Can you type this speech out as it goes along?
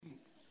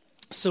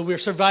So we're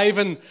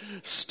surviving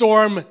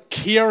Storm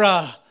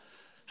Kira.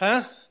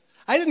 Huh?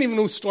 I didn't even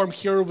know Storm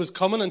Kira was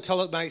coming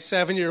until my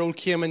 7-year-old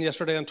came in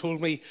yesterday and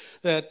told me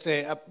that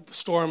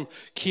Storm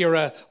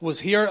Kira was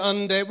here.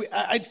 And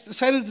I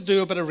decided to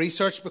do a bit of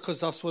research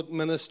because that's what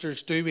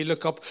ministers do. We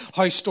look up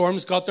how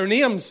storms got their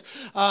names.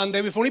 And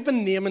we've only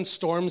been naming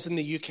storms in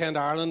the UK and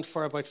Ireland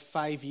for about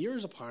 5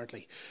 years,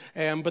 apparently.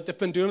 But they've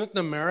been doing it in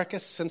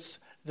America since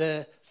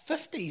the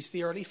 50s,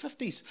 the early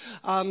 50s.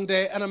 And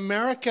in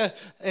America,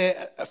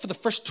 for the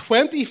first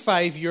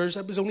 25 years,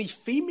 it was only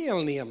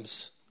female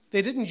names.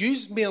 They didn't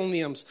use male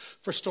names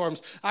for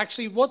storms.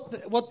 Actually,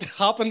 what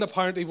happened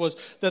apparently was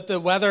that the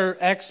weather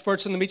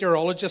experts and the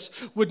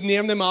meteorologists would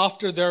name them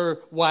after their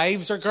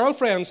wives or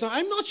girlfriends. Now,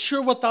 I'm not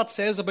sure what that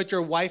says about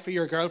your wife or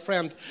your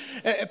girlfriend,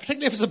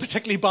 particularly if it's a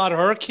particularly bad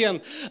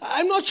hurricane.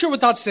 I'm not sure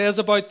what that says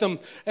about them.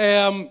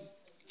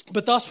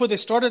 But that's where they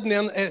started. And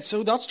then,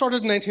 so that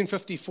started in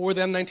 1954.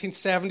 Then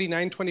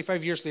 1979,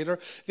 25 years later,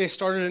 they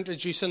started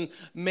introducing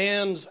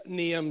men's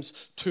names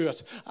to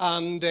it.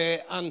 And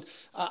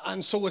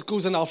so it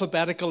goes in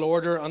alphabetical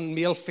order and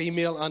male,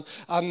 female.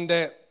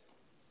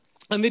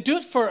 And they do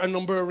it for a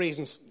number of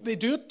reasons. They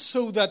do it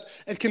so that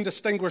it can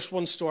distinguish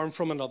one storm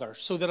from another.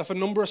 So that if a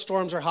number of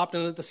storms are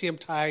happening at the same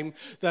time,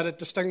 that it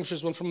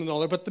distinguishes one from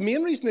another. But the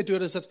main reason they do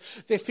it is that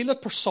they feel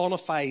it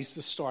personifies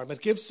the storm.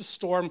 It gives the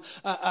storm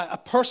a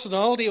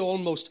personality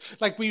almost.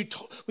 Like we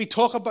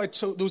talk about,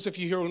 so those of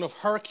you who know of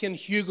Hurricane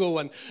Hugo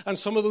and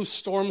some of those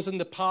storms in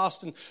the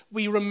past, and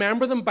we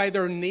remember them by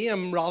their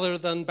name rather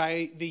than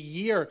by the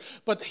year.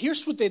 But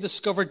here's what they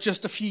discovered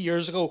just a few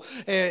years ago.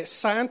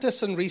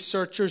 Scientists and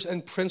researchers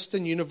in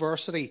Princeton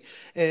University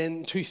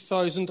in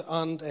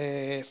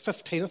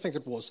 2015, I think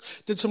it was,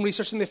 did some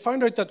research, and they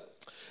found out that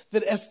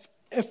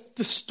if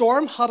the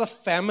storm had a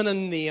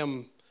feminine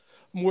name,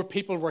 more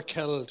people were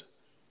killed.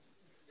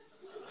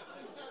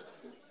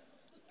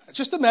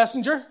 Just a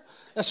messenger.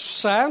 It's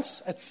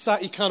science.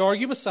 You can't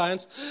argue with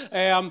science.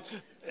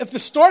 If the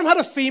storm had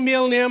a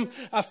female name,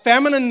 a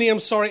feminine name,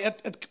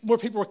 more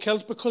people were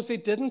killed because they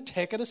didn't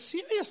take it as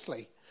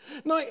seriously.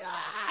 Now,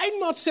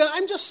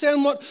 I'm just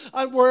saying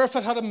where if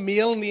it had a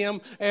male name,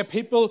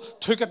 people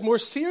took it more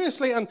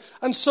seriously. And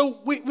so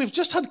we've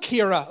just had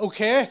Kira,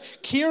 okay?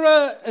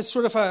 Kira is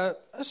sort of a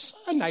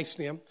nice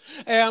name.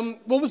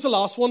 What was the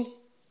last one?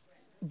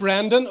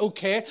 Brendan,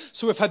 okay.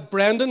 So we've had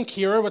Brendan,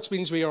 Kira, which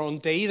means we are on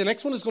D. The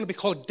next one is going to be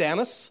called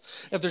Dennis.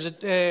 If there's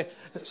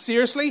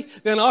seriously.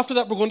 Then after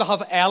that, we're going to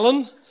have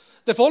Ellen.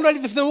 They've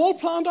all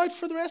planned out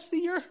for the rest of the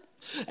year.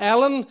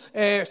 Ellen,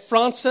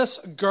 Francis,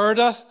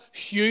 Gerda,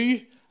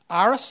 Hugh,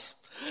 Aris,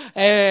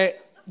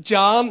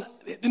 John.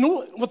 You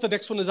know what the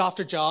next one is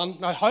after John?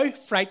 Now, how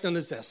frightening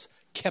is this?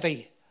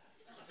 Kitty.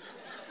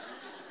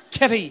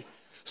 Kitty.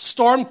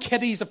 Storm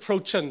Kitty's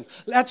approaching.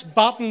 Let's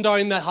batten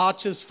down the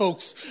hatches,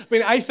 folks. I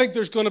mean, I think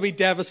there's going to be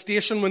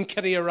devastation when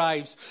Kitty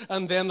arrives.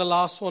 And then the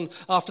next one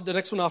after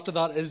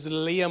that is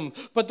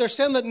Liam. But they're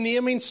saying that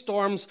naming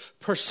storms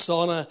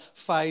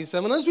personifies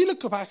them. And as we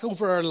look back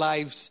over our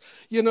lives,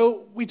 you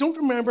know, we don't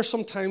remember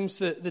sometimes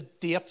the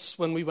dates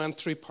when we went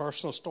through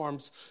personal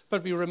storms,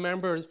 but we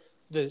remember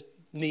the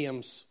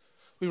names.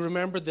 We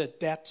remember the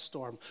debt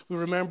storm. We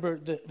remember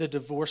the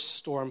divorce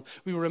storm.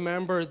 We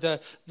remember the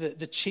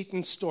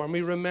cheating storm.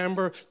 We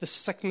remember the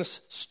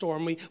sickness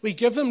storm. We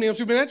give them names.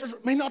 We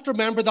may not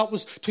remember that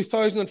was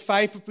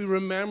 2005, but we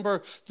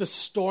remember the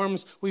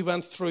storms we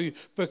went through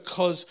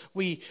because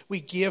we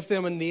gave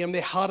them a name. They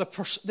had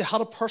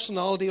a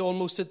personality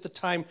almost at the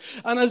time.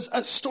 And as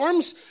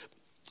storms,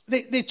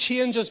 they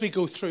change as we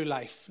go through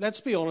life.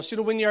 Let's be honest. You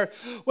know,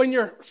 when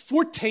you're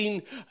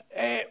 14.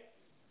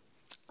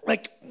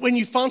 Like, when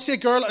you fancy a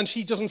girl and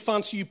she doesn't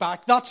fancy you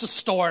back, that's a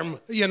storm,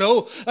 you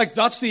know? Like,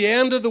 that's the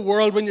end of the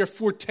world when you're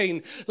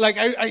 14. Like,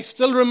 I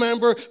still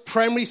remember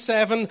Primary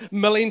 7,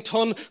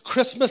 Millington,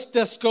 Christmas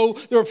disco.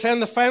 They were playing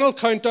the final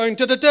countdown.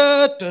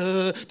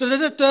 Da-da-da-da,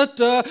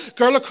 da-da-da-da-da.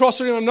 Girl across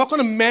the room. I'm not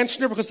going to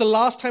mention her because the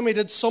last time I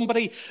did,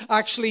 somebody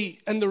actually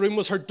in the room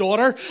was her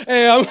daughter.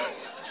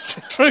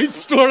 True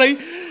story.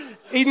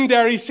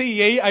 Edenderry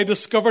CE, I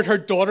discovered her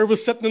daughter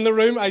was sitting in the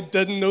room. I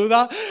didn't know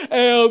that.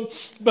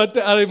 But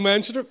I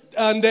mentioned her.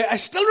 And I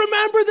still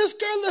remember this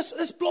girl,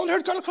 this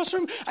blonde-haired girl across the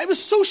room. I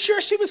was so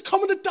sure she was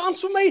coming to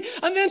dance with me.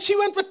 And then she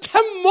went with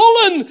Tim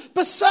Mullen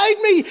beside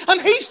me.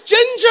 And he's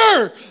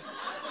ginger.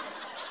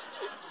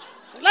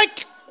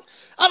 Like,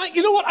 and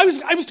you know what? I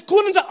was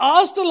going into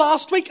Asda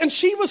last week and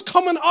she was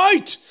coming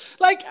out.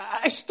 Like,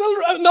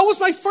 that was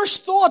my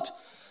first thought.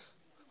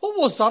 What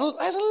was that? I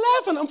was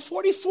 11. I'm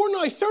 44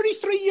 now,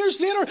 33 years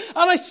later.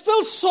 And I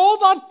still saw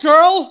that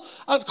girl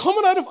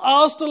coming out of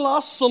Asda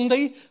last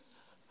Sunday.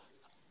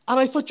 And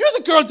I thought, you're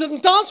the girl that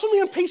didn't dance with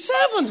me in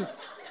P7.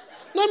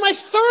 Now, my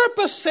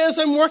therapist says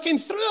I'm working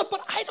through it,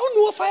 but I don't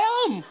know if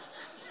I am.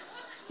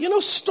 You know,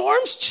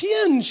 storms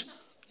change.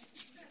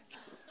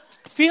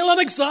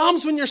 Failing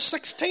exams when you're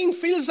 16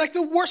 feels like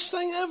the worst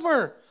thing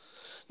ever.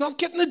 Not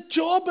getting a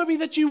job maybe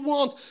that you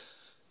want.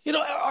 You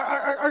know,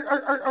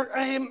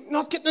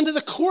 not getting into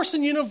the course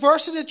in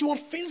university that you want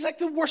feels like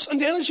the worst.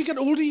 And then as you get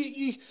older,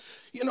 you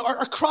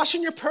or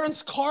crashing your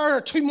parents'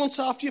 car 2 months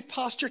after you've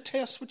passed your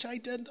test, which I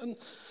did, and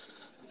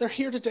they're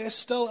here today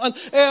still.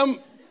 And,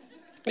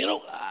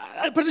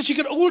 but as you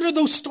get older,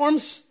 those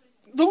storms,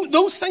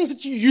 those things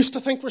that you used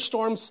to think were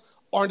storms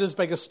aren't as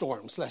big as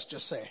storms, let's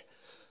just say.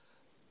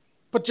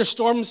 But your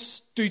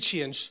storms do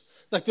change.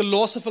 Like the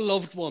loss of a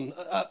loved one,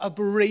 a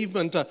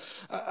bereavement,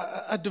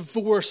 a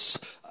divorce,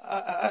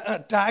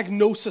 a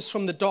diagnosis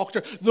from the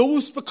doctor.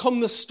 Those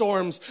become the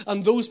storms,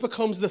 and those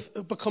become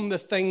the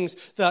things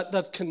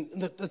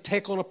that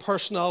take on a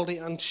personality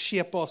and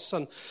shape us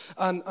and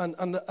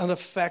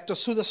affect us.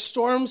 So the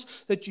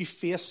storms that you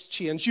face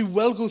change. You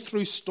will go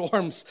through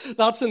storms.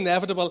 That's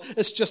inevitable.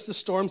 It's just the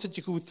storms that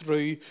you go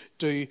through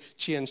do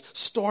change.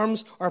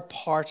 Storms are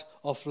part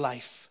of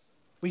life.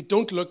 We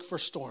don't look for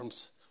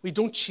storms. We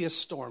don't chase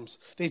storms.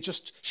 They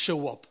just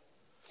show up.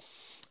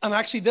 And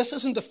actually, this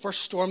isn't the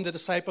first storm the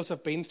disciples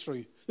have been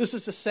through. This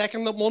is the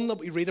second one that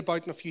we read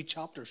about in a few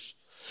chapters.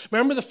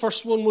 Remember, the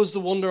first one was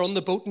the one they're on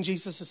the boat and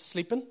Jesus is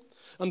sleeping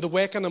and they're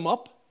waking him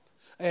up.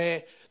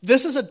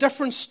 This is a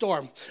different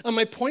storm. And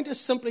my point is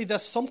simply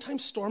this.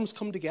 Sometimes storms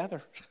come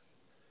together.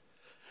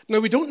 Now,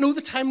 we don't know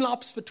the time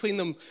lapse between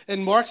them.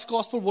 In Mark's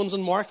Gospel, one's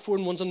in Mark 4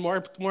 and one's in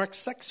Mark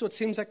 6, so it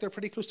seems like they're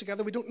pretty close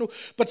together. We don't know.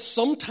 But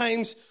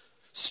sometimes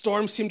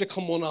storms seem to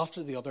come one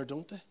after the other,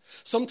 don't they?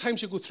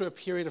 Sometimes you go through a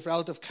period of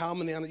relative calm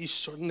and then you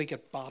suddenly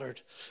get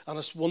battered. And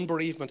it's one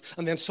bereavement,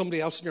 and then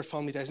somebody else in your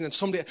family dies, and then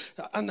somebody,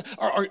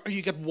 or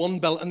you get one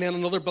bill, and then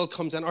another bill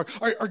comes in, or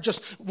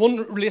just one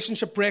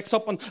relationship breaks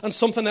up, and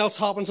something else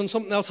happens, and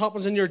something else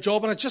happens in your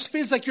job, and it just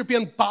feels like you're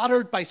being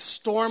battered by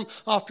storm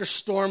after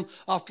storm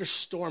after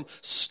storm.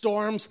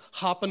 Storms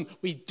happen.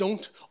 We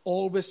don't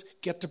always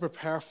get to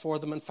prepare for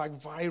them. In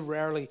fact, very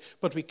rarely,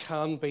 but we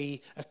can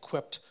be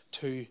equipped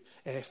to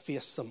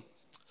face them.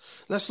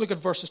 Let's look at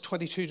verses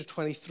 22 to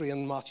 23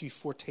 in Matthew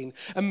 14.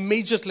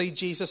 Immediately,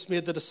 Jesus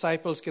made the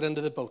disciples get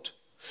into the boat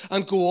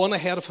and go on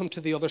ahead of him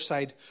to the other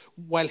side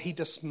while he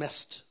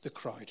dismissed the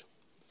crowd.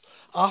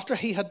 After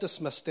he had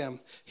dismissed them,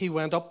 he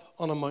went up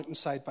on a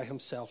mountainside by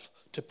himself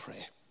to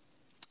pray.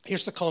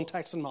 Here's the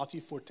context in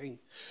Matthew 14.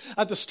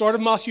 At the start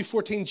of Matthew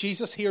 14,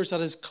 Jesus hears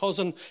that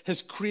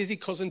his crazy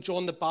cousin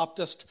John the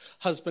Baptist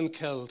has been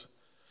killed.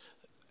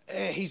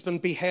 He's been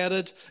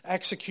beheaded,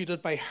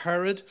 executed by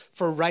Herod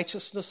for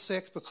righteousness'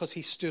 sake because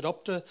he stood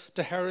up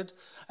to Herod.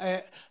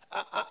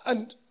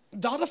 And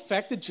that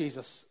affected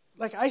Jesus.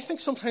 Like, I think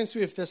sometimes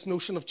we have this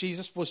notion of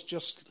Jesus was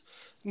just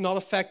not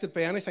affected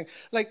by anything.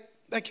 Like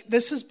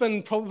this has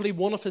been probably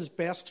one of his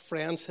best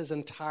friends his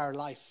entire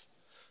life.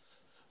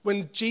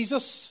 When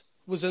Jesus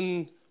was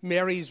in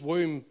Mary's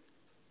womb,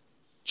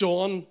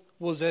 John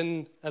was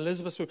in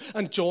Elizabeth's womb,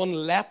 and John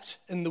leapt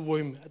in the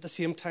womb at the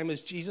same time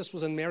as Jesus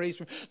was in Mary's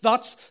womb.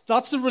 That's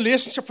the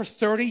relationship for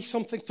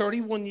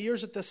 31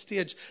 years at this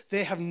stage.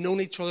 They have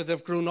known each other,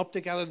 they've grown up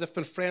together, they've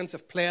been friends,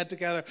 they've played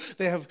together,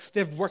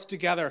 they've worked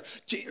together.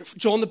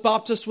 John the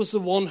Baptist was the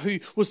one who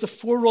was the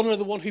forerunner,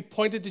 the one who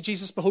pointed to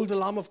Jesus, behold the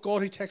Lamb of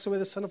God who takes away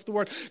the sin of the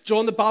world.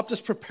 John the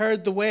Baptist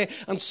prepared the way,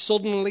 and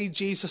suddenly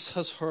Jesus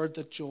has heard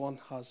that John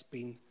has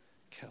been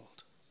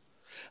killed.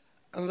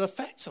 And it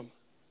affects him.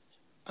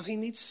 And he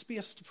needs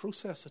space to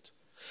process it.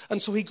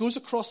 And so he goes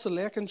across the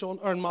lake in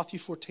Matthew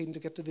 14 to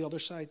get to the other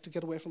side, to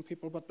get away from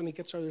people. But when he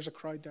gets there, there's a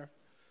crowd there.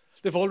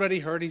 They've already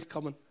heard he's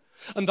coming.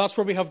 And that's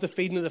where we have the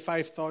feeding of the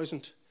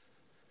 5,000.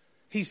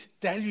 He's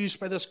deluged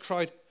by this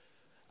crowd,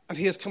 and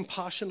he has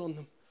compassion on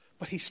them.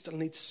 But he still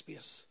needs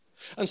space.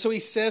 And so he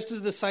says to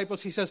the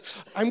disciples, he says,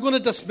 I'm going to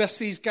dismiss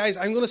these guys.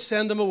 I'm going to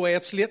send them away.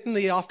 It's late in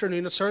the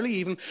afternoon. It's early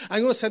evening.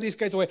 I'm going to send these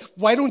guys away.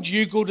 Why don't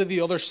you go to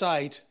the other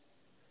side?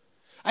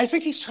 I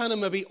think he's trying to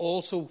maybe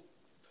also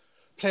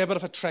play a bit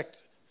of a trick,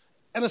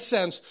 in a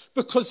sense,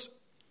 because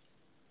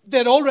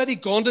they'd already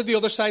gone to the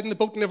other side in the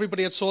boat and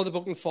everybody had saw the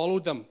boat and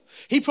followed them.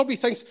 He probably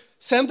thinks,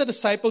 send the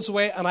disciples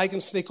away and I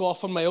can sneak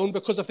off on my own,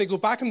 because if they go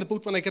back in the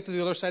boat when I get to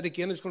the other side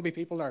again, there's going to be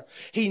people there.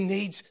 He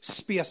needs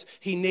space.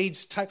 He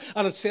needs time.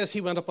 And it says he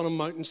went up on a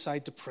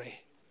mountainside to pray.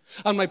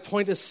 And my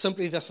point is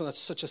simply this, and it's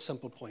such a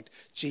simple point.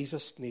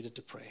 Jesus needed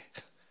to pray.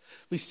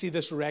 We see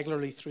this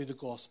regularly through the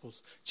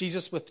Gospels.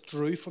 Jesus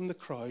withdrew from the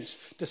crowds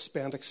to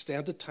spend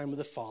extended time with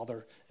the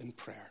Father in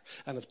prayer.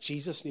 And if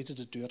Jesus needed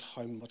to do it,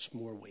 how much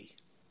more we?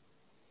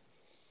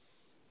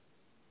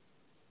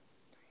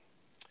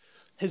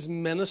 His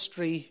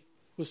ministry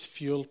was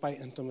fueled by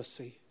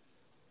intimacy.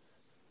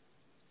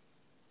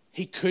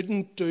 He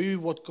couldn't do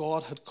what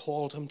God had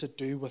called him to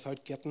do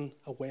without getting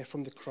away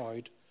from the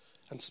crowd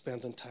and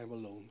spending time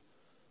alone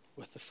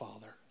with the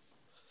Father.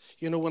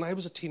 You know, when I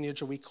was a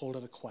teenager, we called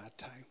it a quiet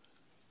time.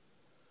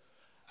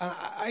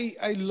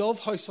 I love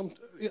how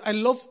I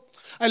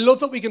love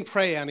that we can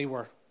pray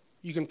anywhere.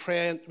 You can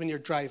pray when you're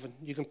driving.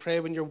 You can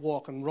pray when you're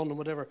walking, running,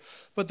 whatever.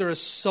 But there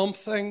is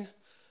something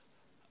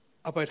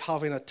about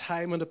having a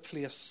time and a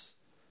place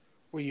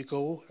where you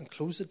go and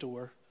close the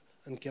door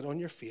and get on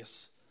your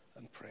face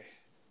and pray.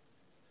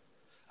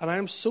 And I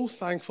am so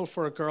thankful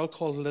for a girl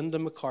called Linda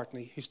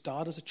McCartney, whose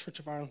dad is a Church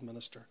of Ireland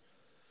minister,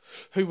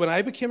 who, when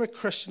I became a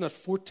Christian at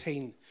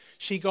 14,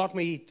 she got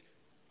me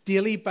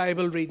daily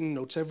Bible reading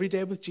notes, Every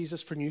Day with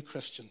Jesus for New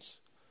Christians.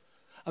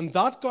 And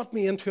that got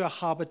me into a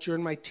habit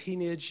during my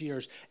teenage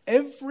years.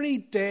 Every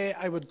day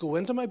I would go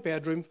into my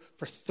bedroom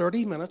for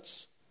 30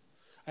 minutes.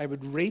 I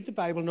would read the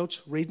Bible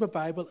notes, read my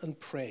Bible, and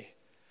pray.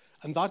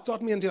 And that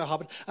got me into a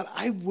habit. And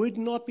I would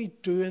not be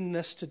doing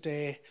this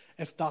today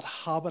if that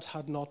habit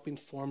had not been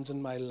formed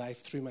in my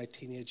life through my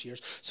teenage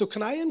years. So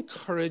can I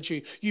encourage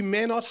you, you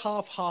may not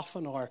have half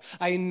an hour.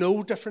 I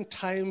know different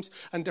times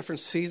and different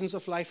seasons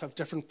of life have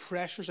different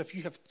pressures. If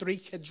you have 3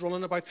 kids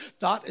running about,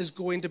 that is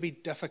going to be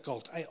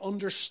difficult. I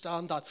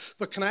understand that.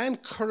 But can I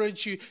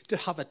encourage you to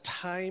have a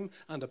time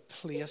and a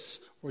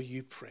place where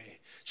you pray?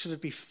 Should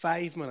it be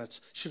 5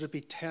 minutes? Should it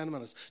be 10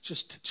 minutes?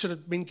 Should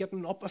it mean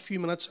getting up a few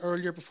minutes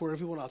earlier before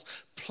everyone else?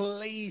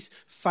 Please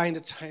find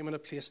a time and a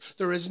place.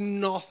 There is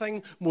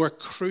nothing more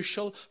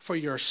crucial for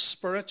your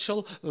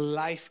spiritual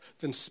life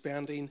than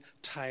spending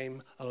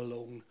time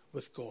alone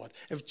with God.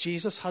 If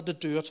Jesus had to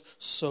do it,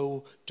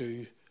 so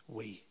do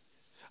we.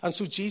 And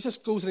so Jesus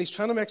goes and he's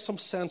trying to make some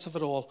sense of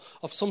it all,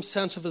 of some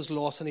sense of his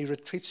loss, and he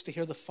retreats to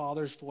hear the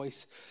Father's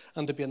voice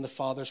and to be in the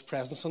Father's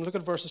presence. And look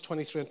at verses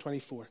 23 and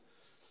 24.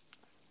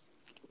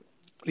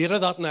 Later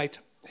that night,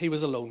 he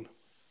was alone,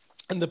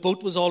 and the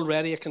boat was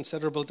already a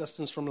considerable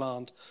distance from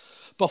land,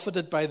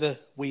 buffeted by the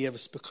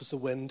waves because the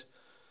wind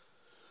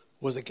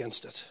was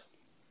against it.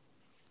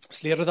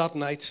 It's later that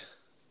night,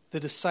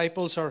 the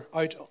disciples are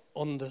out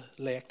on the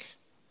lake.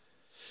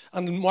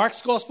 And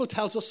Mark's gospel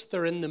tells us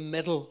they're in the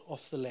middle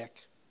of the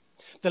lake.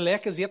 The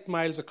lake is 8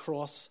 miles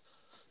across.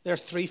 They're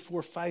 3,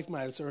 4, 5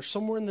 miles. They're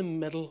somewhere in the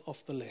middle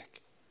of the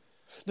lake.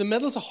 The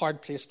middle's a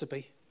hard place to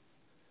be.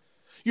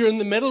 You're in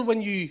the middle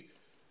when you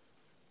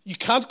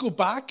can't go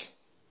back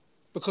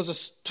because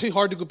it's too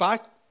hard to go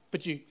back,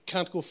 but you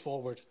can't go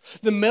forward.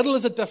 The middle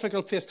is a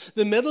difficult place.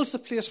 The middle is the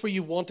place where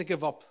you want to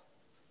give up.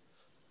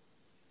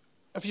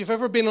 If you've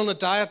ever been on a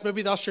diet,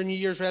 maybe that's your New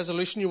Year's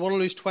resolution, you want to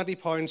lose 20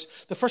 pounds.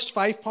 The first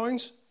 5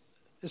 pounds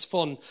is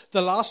fun.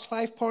 The last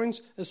 5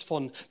 pounds is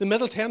fun. The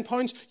middle 10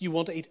 pounds, you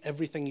want to eat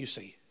everything you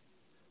see.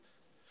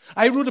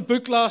 I wrote a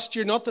book last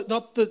year, not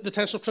the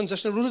Tension of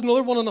Transition. I wrote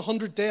another one in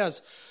 100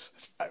 days.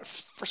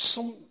 For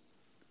some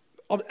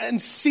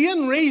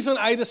insane reason,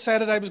 I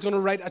decided I was going to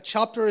write a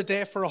chapter a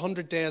day for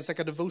 100 days, like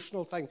a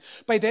devotional thing.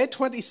 By day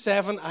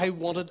 27, I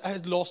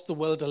had lost the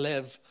will to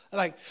live.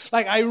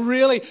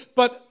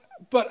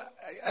 But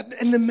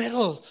in the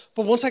middle.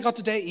 But once I got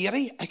to day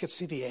 80, I could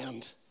see the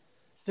end.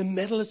 The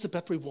middle is the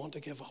bit we want to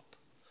give up.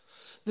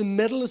 The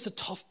middle is the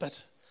tough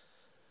bit.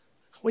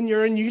 When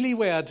you're a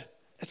newlywed,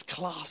 it's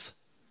class.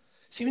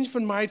 See, when you've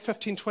been married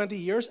 15, 20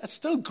 years, it's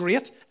still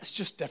great. It's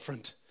just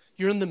different.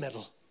 You're in the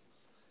middle.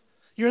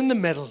 You're in the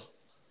middle.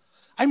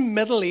 I'm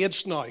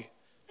middle-aged now.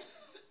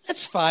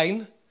 It's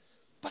fine.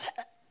 But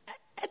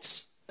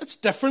it's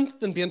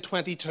different than being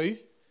 22.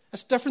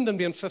 It's different than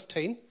being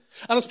 15.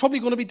 And it's probably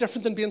going to be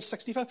different than being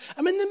 65.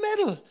 I'm in the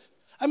middle.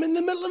 I'm in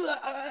the middle of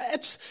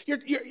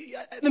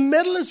the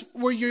middle is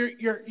where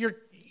you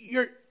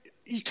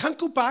can't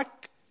go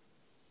back,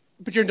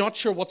 but you're not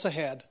sure what's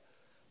ahead.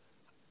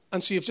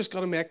 And so you've just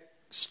got to make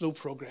slow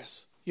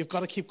progress. You've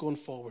got to keep going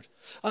forward.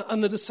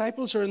 And the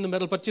disciples are in the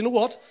middle, but you know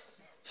what?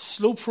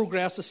 Slow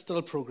progress is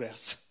still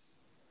progress.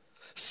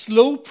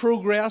 Slow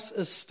progress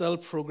is still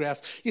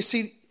progress. You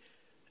see,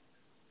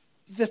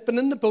 they've been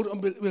in the boat,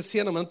 and we'll see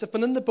in a minute, they've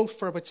been in the boat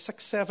for about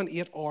 6, 7,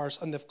 8 hours,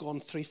 and they've gone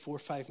 3, 4,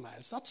 5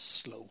 miles. That's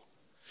slow.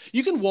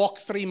 You can walk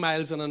 3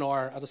 miles in an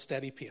hour at a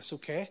steady pace,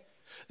 okay?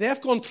 They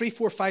have gone 3,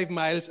 4, 5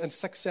 miles in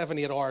 6, 7,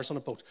 8 hours on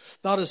a boat.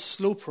 That is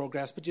slow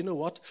progress, but you know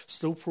what?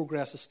 Slow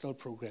progress is still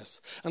progress.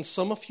 And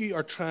some of you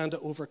are trying to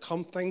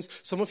overcome things.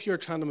 Some of you are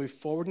trying to move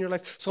forward in your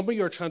life. Some of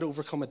you are trying to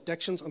overcome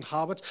addictions and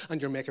habits,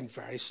 and you're making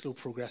very slow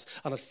progress,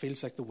 and it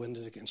feels like the wind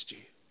is against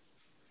you.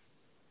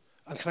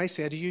 And can I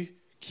say to you,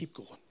 keep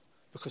going,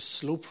 because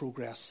slow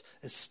progress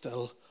is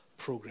still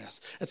progress.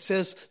 It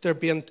says they're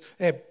being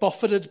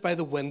buffeted by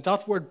the wind.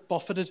 That word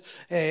buffeted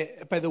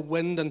by the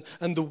wind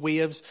and the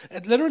waves,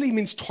 it literally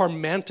means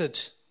tormented.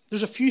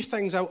 There's a few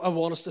things I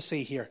want us to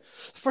see here.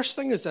 The first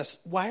thing is this: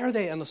 why are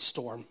they in a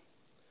storm?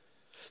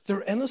 They're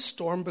in a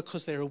storm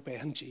because they're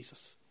obeying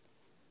Jesus.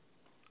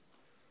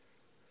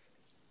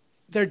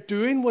 They're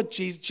doing what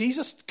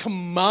Jesus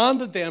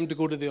commanded them to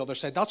go to the other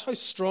side. That's how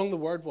strong the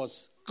word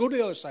was. Go to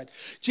the other side.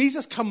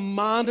 Jesus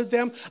commanded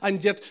them,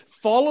 and yet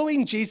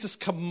following Jesus'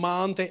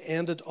 command, they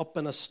ended up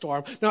in a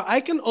storm. Now,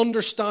 I can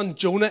understand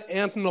Jonah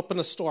ending up in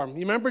a storm. You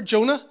remember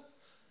Jonah?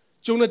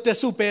 Jonah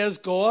disobeys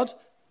God.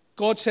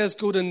 God says,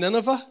 go to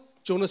Nineveh.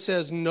 Jonah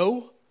says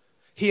no.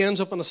 He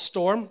ends up in a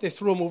storm. They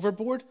throw him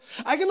overboard.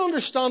 I can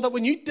understand that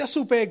when you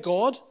disobey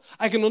God,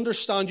 I can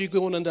understand you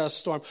going into a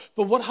storm.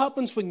 But what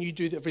happens when you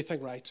do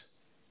everything right?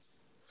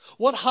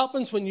 What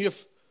happens when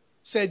you've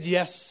said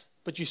yes,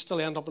 but you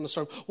still end up in a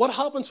storm? What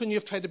happens when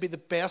you've tried to be the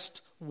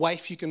best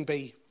wife you can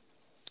be,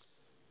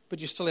 but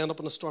you still end up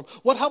in a storm?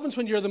 What happens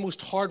when you're the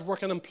most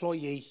hard-working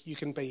employee you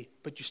can be,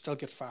 but you still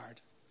get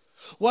fired?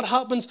 What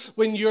happens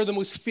when you're the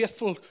most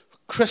faithful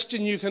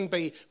Christian you can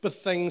be, but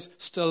things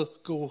still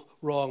go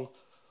wrong?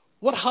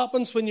 What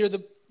happens when you're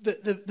the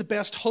the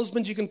best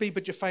husband you can be,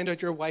 but you find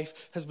out your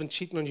wife has been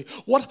cheating on you.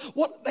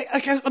 I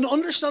can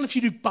understand if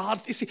you do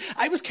bad. You see,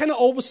 I was kind of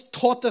always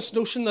taught this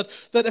notion that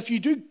if you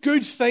do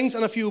good things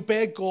and if you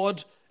obey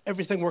God,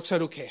 everything works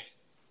out okay.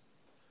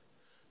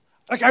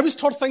 Like, I was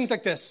taught things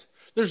like this: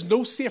 there's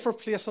no safer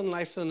place in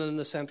life than in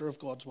the center of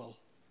God's will.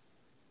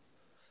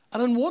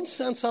 And in one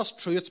sense, that's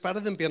true. It's better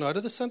than being out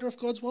of the center of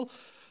God's will.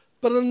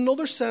 But in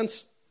another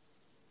sense,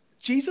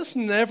 Jesus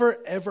never,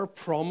 ever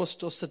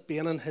promised us that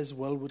being in his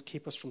will would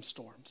keep us from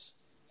storms.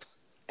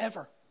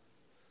 Ever.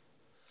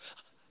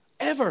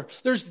 Ever.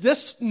 There's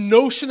this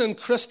notion in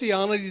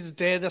Christianity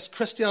today, this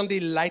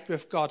Christianity light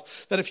we've got,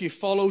 that if you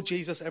follow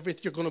Jesus,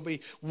 you're going to be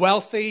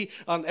wealthy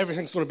and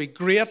everything's going to be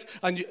great.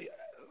 And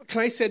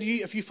can I say to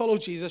you, if you follow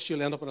Jesus,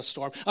 you'll end up in a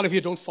storm. And if you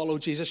don't follow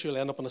Jesus, you'll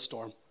end up in a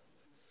storm.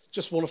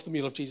 Just one of them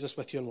you'll have Jesus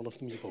with you and one of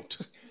them you won't.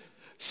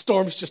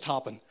 Storms just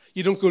happen.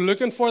 You don't go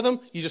looking for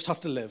them, you just have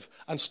to live.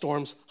 And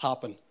storms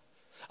happen.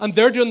 And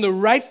they're doing the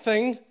right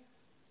thing,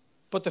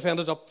 but they've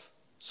ended up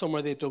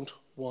somewhere they don't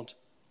want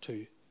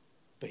to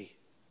be.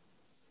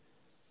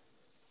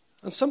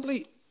 And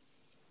simply,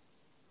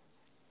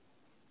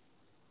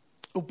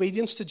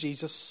 obedience to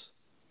Jesus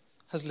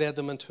has led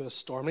them into a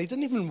storm. And he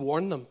didn't even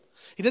warn them.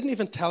 He didn't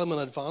even tell them in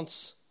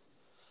advance.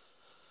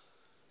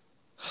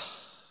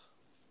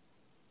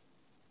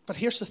 But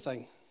here's the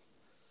thing.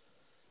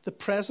 The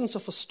presence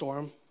of a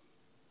storm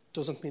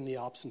doesn't mean the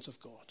absence of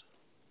God.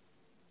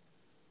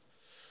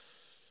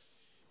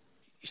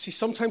 You see,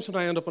 sometimes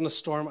when I end up in a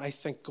storm, I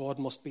think God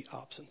must be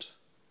absent.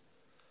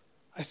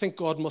 I think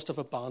God must have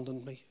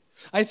abandoned me.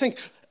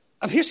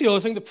 And here's the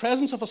other thing, the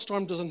presence of a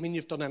storm doesn't mean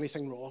you've done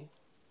anything wrong.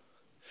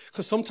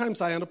 Because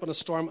sometimes I end up in a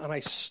storm and I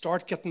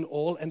start getting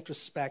all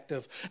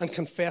introspective and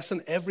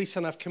confessing every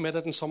sin I've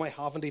committed and some I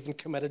haven't even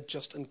committed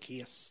just in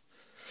case.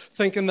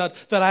 Thinking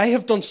that I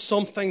have done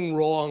something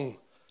wrong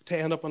to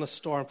end up in a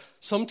storm.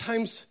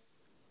 Sometimes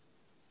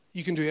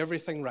you can do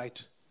everything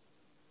right,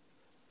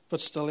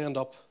 but still end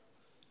up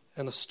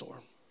in a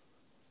storm.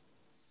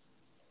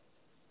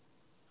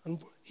 And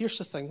here's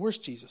the thing, where's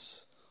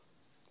Jesus?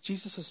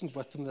 Jesus isn't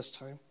with them this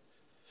time.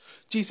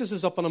 Jesus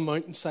is up on a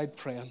mountainside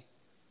praying.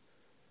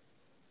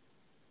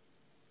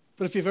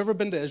 But if you've ever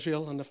been to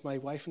Israel, and if my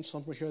wife and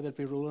son were here, they'd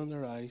be rolling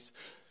their eyes.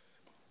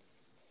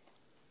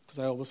 Because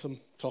I always am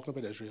talking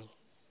about Israel.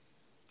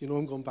 You know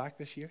I'm going back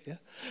this year,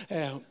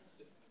 yeah?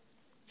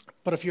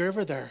 But if you're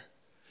ever there,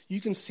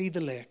 you can see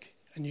the lake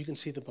and you can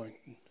see the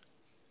mountain.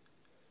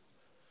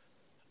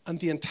 And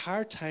the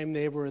entire time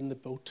they were in the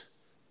boat,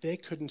 they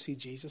couldn't see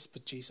Jesus,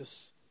 but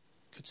Jesus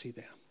could see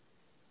them.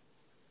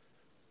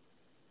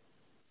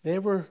 They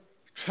were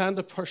trying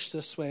to push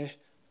this way,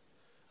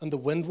 and the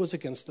wind was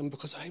against them,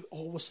 because I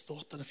always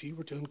thought that if you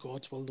were doing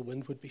God's will, the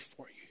wind would be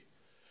for you.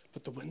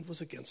 But the wind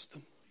was against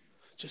them.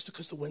 Just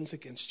because the wind's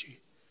against you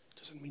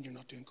doesn't mean you're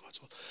not doing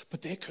God's will.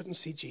 But they couldn't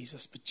see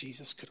Jesus, but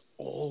Jesus could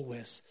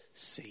always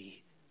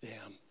see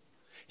them.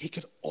 He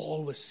could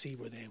always see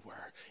where they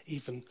were,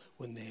 even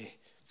when they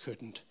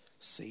couldn't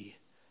see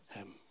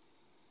him.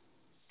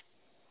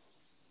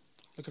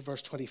 Look at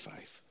verse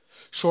 25.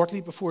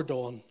 Shortly before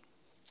dawn,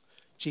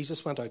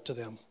 Jesus went out to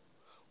them,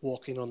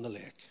 walking on the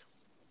lake.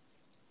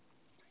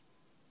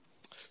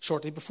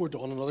 Shortly before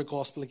dawn, another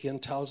gospel again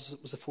tells us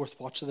it was the fourth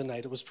watch of the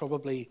night. It was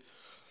probably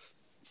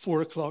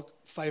 4 o'clock,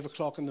 5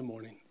 o'clock in the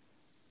morning.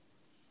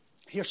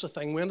 Here's the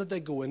thing. When did they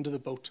go into the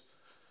boat?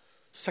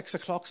 6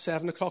 o'clock,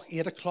 7 o'clock,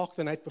 8 o'clock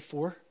the night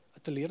before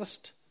at the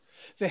latest.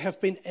 They have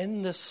been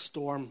in this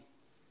storm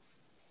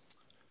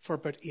for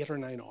about 8 or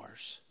 9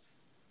 hours.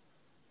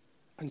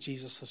 And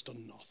Jesus has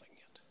done nothing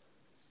yet.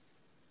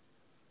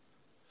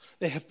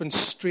 They have been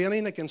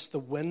straining against the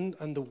wind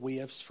and the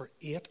waves for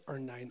 8 or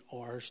 9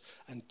 hours,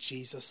 and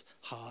Jesus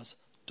has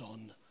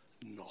done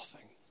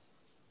nothing.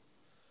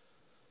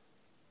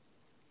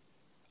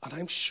 And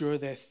I'm sure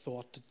they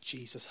thought that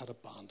Jesus had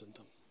abandoned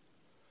them.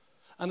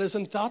 And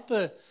isn't that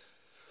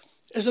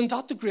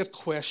the great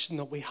question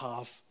that we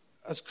have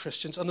as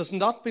Christians? And hasn't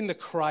that been the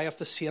cry of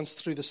the saints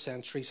through the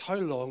centuries? How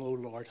long, O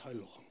Lord, how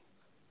long?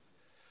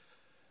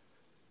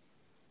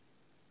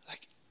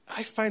 Like,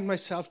 I find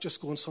myself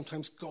just going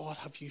sometimes, God,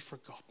 have you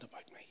forgotten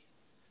about me?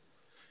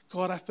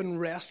 God, I've been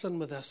wrestling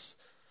with this.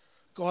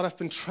 God, I've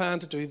been trying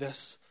to do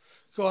this.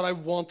 God, I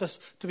want this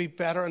to be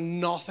better, and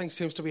nothing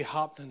seems to be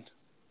happening.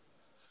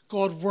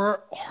 God,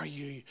 where are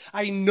you?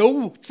 I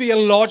know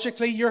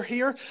theologically you're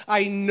here.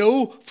 I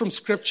know from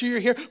Scripture you're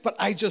here, but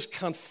I just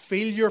can't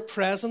feel your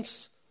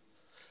presence.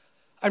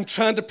 I'm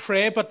trying to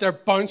pray, but they're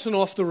bouncing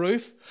off the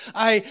roof.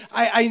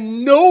 I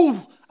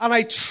know and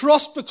I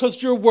trust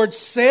because your word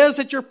says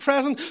that you're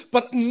present,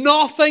 but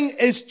nothing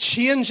is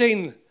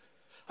changing.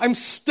 I'm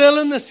still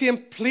in the same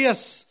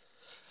place.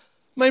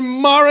 My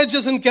marriage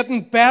isn't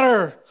getting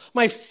better.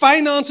 My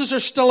finances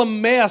are still a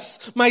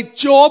mess. My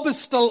job is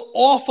still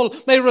awful.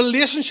 My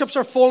relationships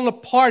are falling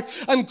apart.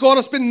 And God,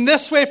 has been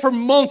this way for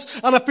months.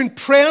 And I've been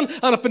praying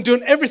and I've been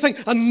doing everything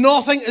and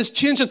nothing is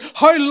changing.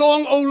 How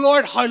long, oh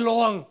Lord, how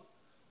long?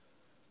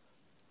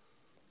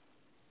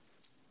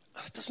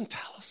 And it doesn't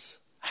tell us.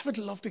 I would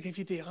love to give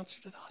you the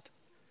answer to that.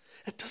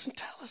 It doesn't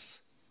tell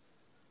us.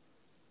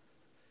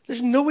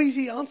 There's no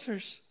easy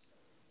answers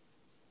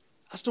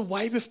as to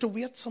why we have to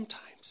wait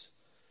sometimes.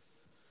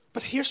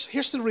 But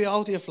here's the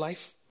reality of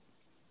life.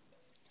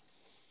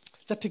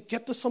 That to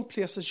get to some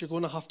places, you're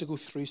going to have to go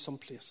through some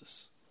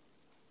places.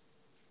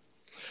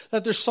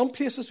 That there's some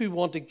places we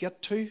want to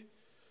get to,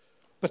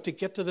 but to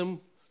get to them,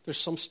 there's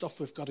some stuff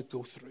we've got to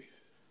go through.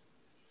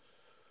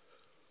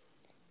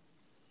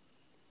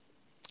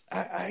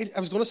 I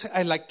was going to say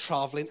I like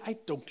traveling. I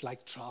don't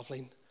like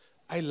traveling.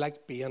 I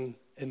like being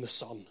in the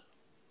sun,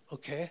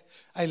 okay?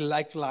 I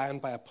like lying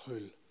by a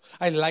pool.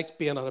 I like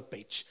being on a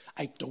beach.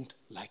 I don't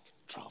like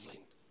traveling.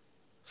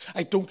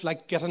 I don't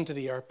like getting to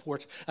the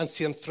airport and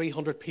seeing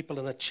 300 people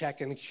in a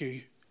check-in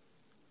queue.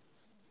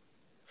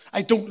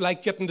 I don't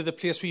like getting to the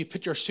place where you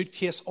put your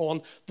suitcase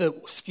on the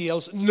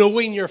scales,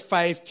 knowing you're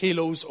 5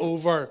 kilos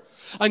over,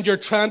 and you're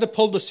trying to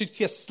pull the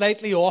suitcase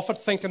slightly off it,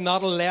 thinking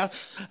that'll let.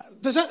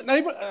 Does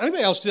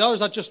anybody else do that, or is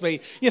that just me?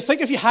 You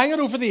think if you hang it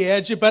over the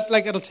edge a bit,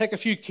 like it'll take a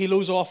few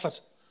kilos off it.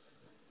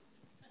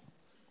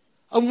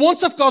 And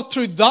once I've got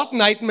through that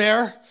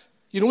nightmare,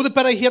 you know the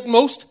bit I hate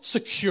most?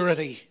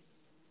 Security.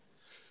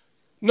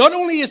 Not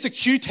only is the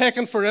queue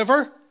taking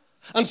forever,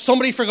 and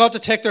somebody forgot to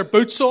take their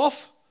boots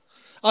off,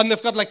 and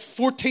they've got like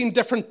 14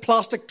 different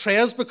plastic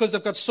trays because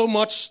they've got so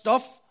much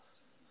stuff.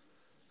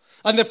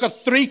 And they've got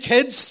 3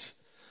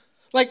 kids.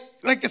 Like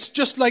it's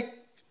just like,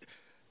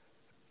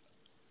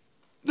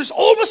 there's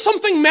always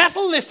something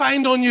metal they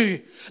find on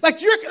you.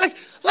 You're like,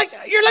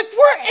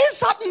 where is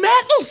that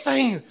metal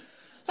thing?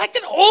 Like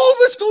it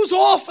always goes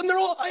off, and they're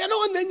all,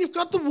 and then you've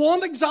got the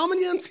wand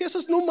examining you in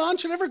places no man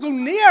should ever go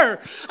near.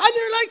 And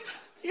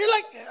you're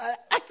like,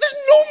 there's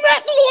no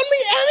metal on me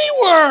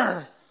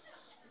anywhere.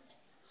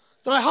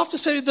 Now, I have to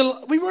say,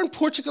 we were in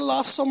Portugal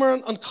last summer,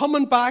 and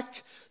coming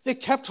back, they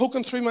kept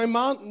hooking through my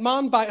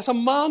man bag. It's a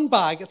man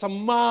bag. It's a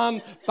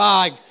man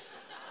bag.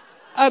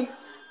 And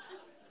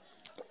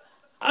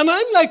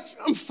I'm like,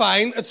 I'm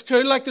fine. It's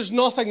cool. Like, there's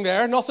nothing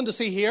there, nothing to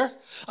see here.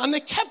 And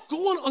they kept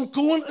going and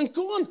going and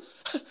going.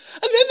 And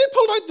then they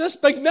pulled out this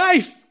big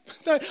knife.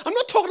 Now, I'm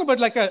not talking about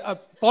like a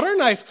butter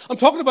knife. I'm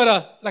talking about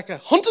a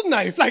hunting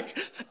knife.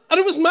 And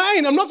it was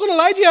mine. I'm not going to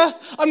lie to you.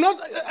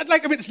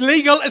 It's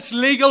legal. It's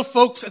legal,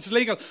 folks. It's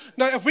legal.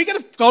 Now, if we could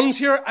have guns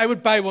here, I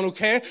would buy one,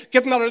 okay?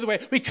 Getting that out of the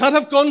way. We can't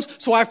have guns,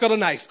 so I've got a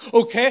knife,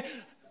 okay?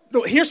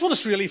 No, here's what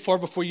it's really for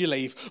before you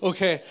leave,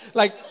 okay?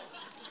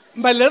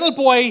 My little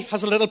boy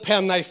has a little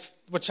pen knife,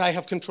 which I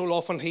have control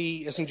of, and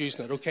he isn't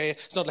using it, okay?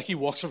 It's not like he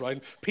walks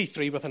around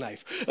P3 with a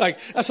knife.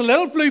 It's a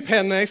little blue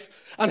pen knife,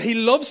 and he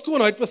loves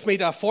going out with me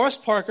to a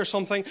forest park or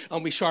something,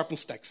 and we sharpen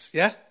sticks,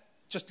 yeah?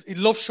 He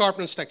loves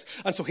sharpening sticks.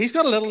 And so he's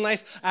got a little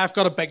knife, I've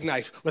got a big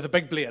knife with a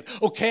big blade,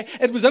 okay?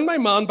 It was in my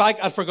man bag,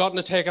 I'd forgotten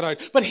to take it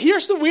out. But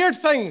here's the weird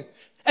thing.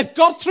 It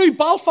got through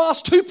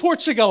Belfast to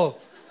Portugal.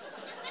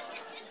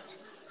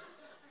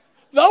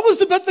 That was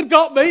the bit that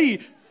got me.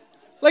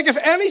 If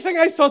anything,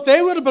 I thought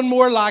they would have been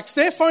more lax.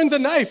 They found the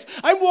knife.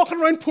 I'm walking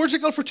around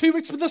Portugal for 2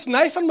 weeks with this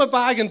knife in my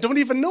bag and don't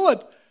even know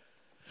it.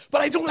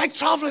 But I don't like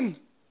traveling.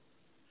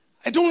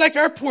 I don't like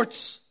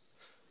airports.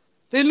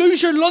 They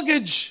lose your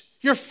luggage.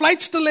 Your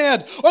flight's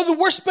delayed. Or the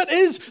worst bit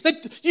is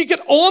that you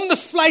get on the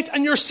flight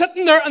and you're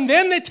sitting there and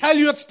then they tell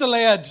you it's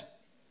delayed.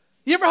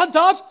 You ever had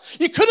that?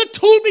 You could have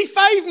told me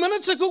 5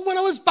 minutes ago when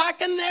I was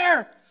back in there.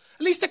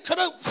 At least I could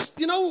have,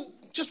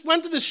 just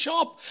went to the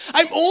shop.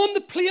 I'm on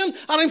the plane and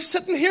I'm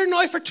sitting here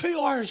now for 2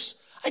 hours.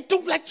 I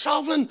don't like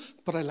traveling,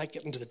 but I like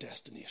getting to the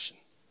destination.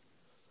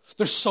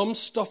 There's some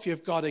stuff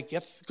you've got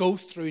to go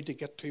through to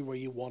get to where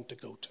you want to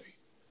go to.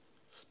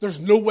 There's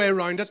no way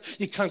around it.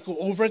 You can't go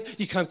over it.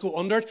 You can't go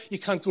under it. You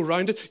can't go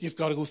around it. You've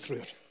got to go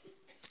through it.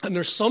 And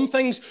there's some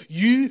things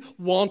you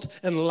want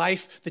in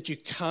life that you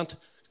can't.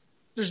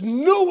 There's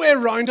no way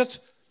around it.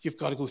 You've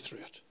got to go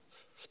through it.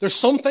 There's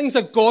some things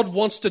that God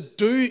wants to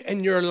do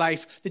in your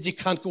life that you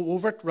can't go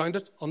over it, round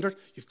it, under it.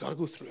 You've got to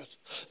go through it.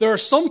 There are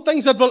some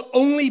things that will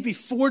only be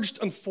forged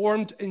and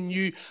formed in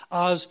you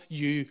as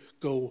you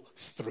go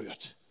through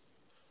it.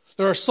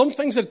 There are some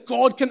things that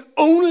God can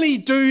only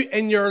do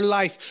in your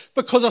life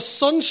because a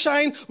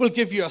sunshine will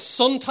give you a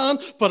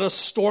suntan, but a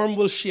storm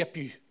will shape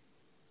you.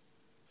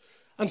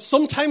 And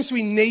sometimes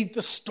we need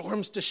the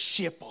storms to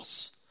shape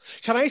us.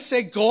 Can I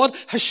say God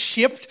has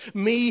shaped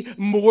me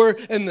more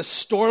in the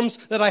storms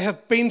that I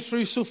have been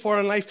through so far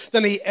in life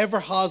than he ever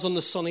has on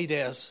the sunny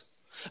days?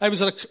 I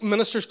was at a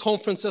minister's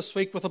conference this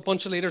week with a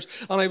bunch of leaders,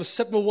 and I was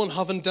sitting with one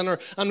having dinner,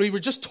 and we were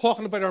just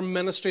talking about our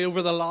ministry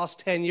over the last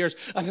 10 years,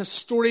 and his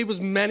story was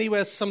many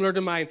ways similar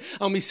to mine.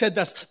 And we said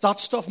this, that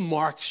stuff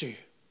marks you.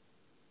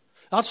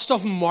 That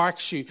stuff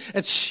marks you.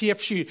 It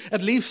shapes you.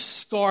 It leaves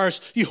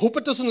scars. You hope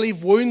it doesn't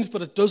leave wounds,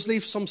 but it does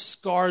leave some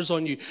scars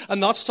on you.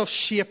 And that stuff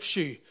shapes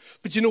you.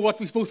 But you know what?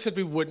 We both said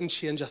we wouldn't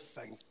change a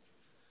thing.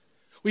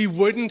 We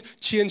wouldn't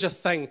change a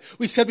thing.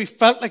 We said we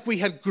felt like we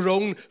had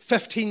grown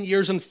 15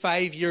 years and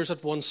 5 years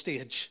at one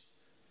stage.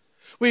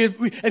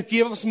 It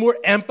gave us more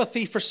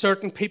empathy for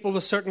certain people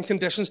with certain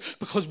conditions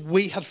because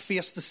we had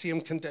faced the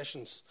same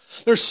conditions.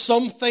 There's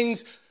some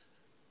things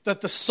that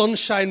the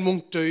sunshine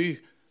won't do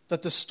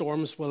that the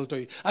storms will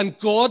do. And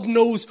God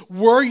knows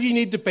where you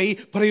need to be,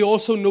 but he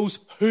also knows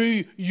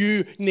who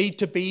you need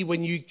to be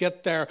when you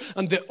get there.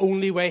 And the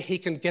only way he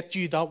can get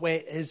you that way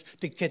is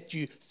to get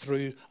you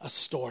through a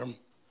storm.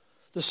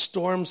 The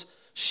storms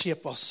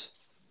shape us.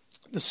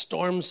 The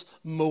storms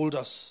mold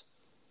us.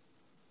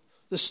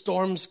 The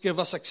storms give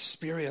us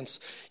experience.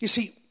 You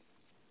see,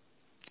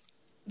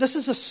 this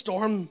is a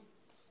storm,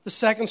 the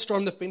second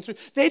storm they've been through.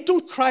 They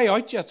don't cry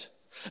out yet.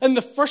 In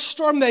the first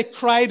storm, they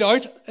cried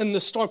out in the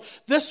storm.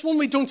 This one,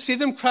 we don't see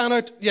them crying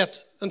out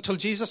yet until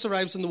Jesus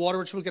arrives in the water,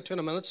 which we'll get to in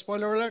a minute,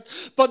 spoiler alert.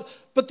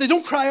 But they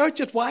don't cry out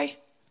yet. Why?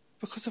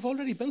 Because they've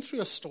already been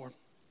through a storm.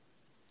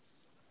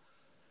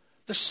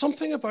 There's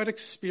something about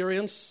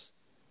experience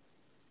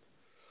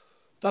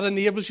that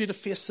enables you to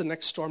face the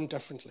next storm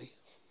differently.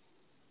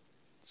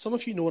 Some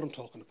of you know what I'm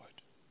talking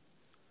about.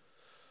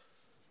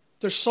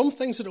 There's some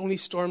things that only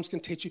storms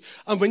can teach you.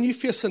 And when you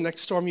face the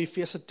next storm, you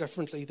face it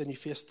differently than you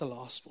faced the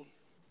last one.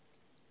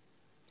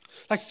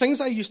 Like things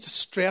I used to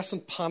stress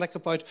and panic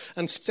about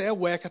and stay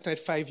awake at night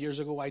 5 years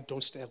ago, I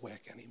don't stay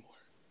awake anymore.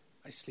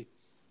 I sleep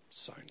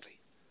soundly.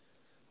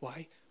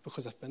 Why?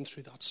 Because I've been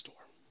through that storm.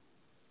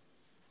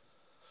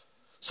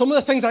 Some of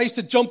the things I used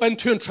to jump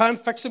into and try and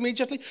fix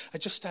immediately, I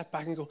just step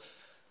back and go,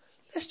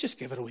 let's just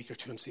give it a week or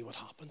two and see what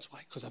happens.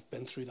 Why? Because I've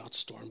been through that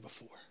storm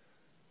before.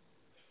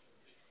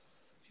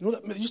 You know,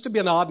 there used to be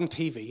an ad on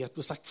TV. It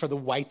was like for the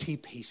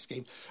YTP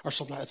scheme or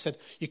something like that. It said,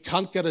 you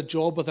can't get a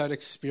job without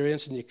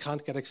experience and you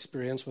can't get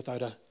experience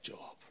without a job.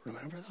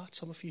 Remember that,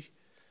 some of you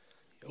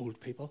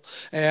old people?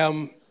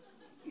 I'm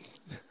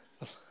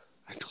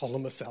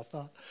calling myself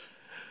that.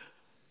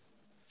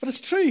 But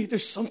it's true.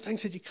 There's some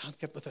things that you can't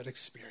get without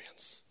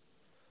experience.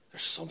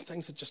 There's some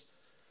things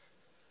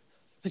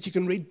that you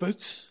can read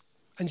books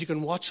and you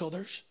can watch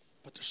others,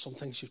 but there's some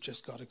things you've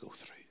just got to go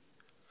through.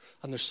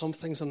 And there's some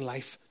things in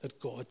life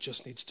that God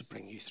just needs to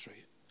bring you through.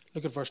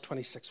 Look at verse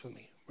 26 with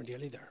me. We're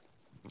nearly there.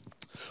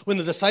 When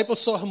the disciples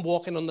saw him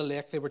walking on the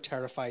lake, they were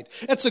terrified.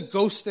 It's a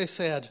ghost, they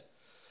said,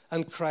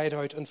 and cried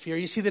out in fear.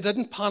 You see, they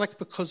didn't panic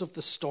because of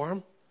the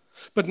storm,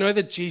 but now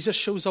that Jesus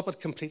shows up, it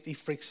completely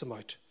freaks them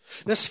out.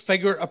 This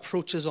figure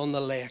approaches on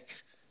the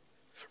lake.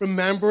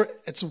 Remember,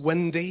 it's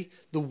windy.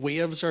 The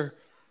waves are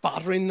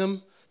battering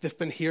them. They've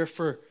been here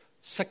for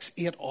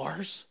 6-8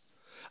 hours.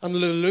 And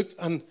look,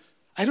 and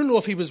I don't know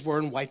if he was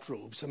wearing white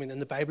robes. I mean,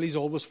 in the Bible, he's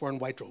always wearing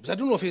white robes. I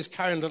don't know if he was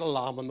carrying a little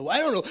lamb on the way. I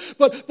don't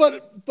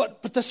know.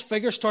 But this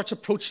figure starts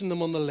approaching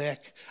them on the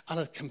lake, and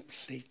it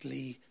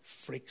completely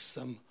freaks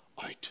them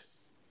out.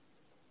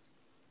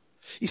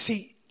 You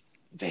see,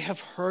 they have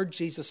heard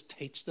Jesus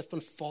teach. They've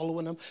been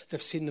following him.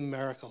 They've seen the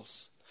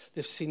miracles.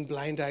 They've seen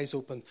blind eyes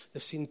open.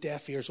 They've seen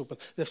deaf ears open.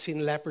 They've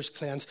seen lepers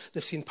cleansed.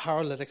 They've seen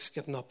paralytics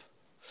getting up.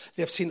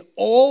 They've seen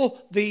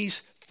all these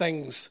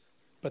things,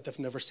 but they've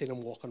never seen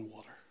him walk on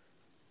water.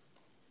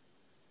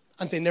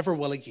 And they never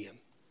will again.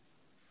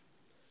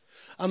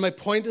 And my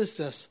point is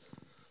this.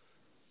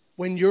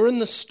 When you're in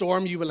the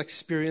storm, you will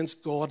experience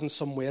God in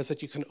some ways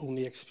that you can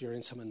only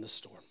experience him in the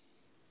storm.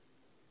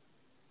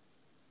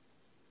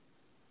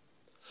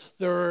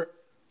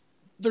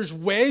 There's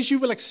ways you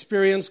will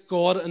experience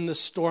God in the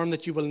storm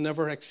that you will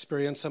never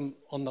experience him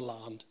on the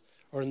land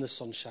or in the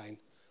sunshine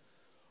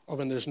or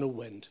when there's no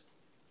wind.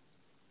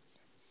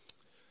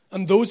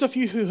 And those of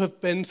you who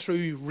have been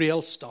through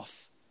real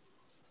stuff,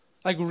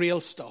 like real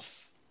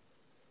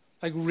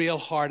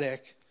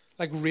heartache,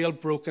 like real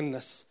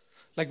brokenness,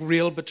 like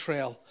real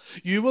betrayal,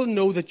 you will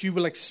know that you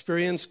will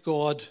experience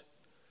God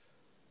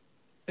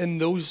in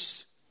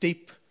those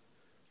deep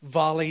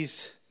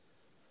valleys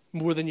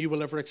more than you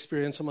will ever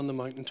experience him on the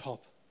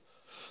mountaintop.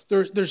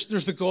 There's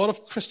the God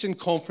of Christian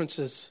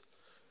conferences,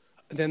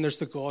 and then there's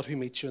the God who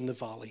meets you in the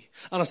valley.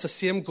 And it's the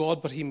same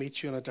God, but he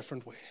meets you in a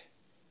different way.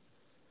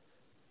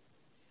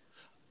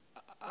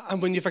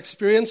 And when you've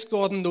experienced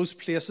God in those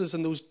places,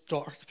 in those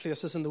dark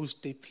places, in those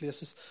deep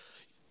places,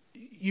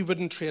 you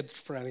wouldn't trade it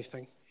for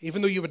anything.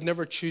 Even though you would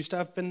never choose to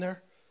have been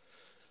there,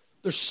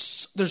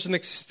 there's an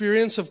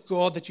experience of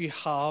God that you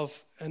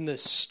have in the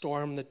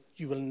storm that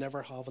you will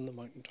never have on the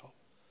mountaintop.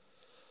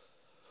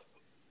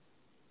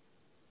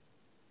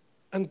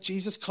 And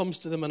Jesus comes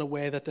to them in a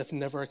way that they've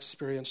never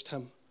experienced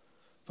him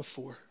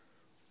before.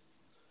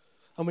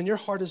 And when your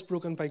heart is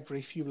broken by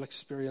grief, you will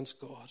experience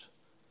God.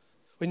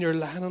 When you're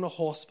lying in a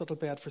hospital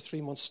bed for 3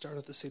 months staring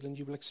at the ceiling,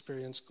 you will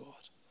experience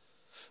God.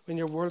 When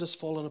your world is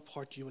falling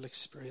apart, you will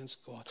experience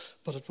God,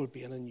 but it will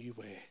be in a new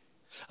way.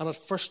 And at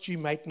first, you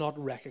might not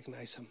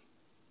recognize him.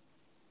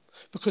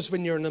 Because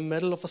when you're in the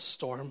middle of a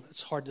storm,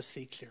 it's hard to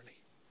see clearly.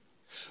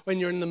 When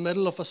you're in the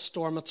middle of a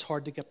storm, it's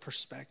hard to get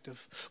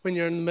perspective. When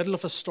you're in the middle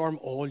of a storm,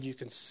 all you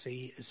can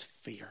see is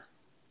fear.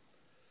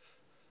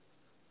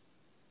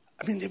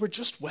 I mean, they were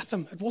just with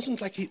him. It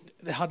wasn't like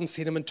they hadn't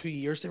seen him in 2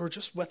 years. They were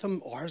just with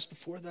him hours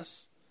before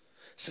this.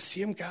 It's the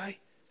same guy,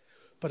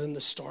 but in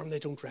the storm, they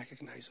don't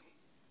recognize him.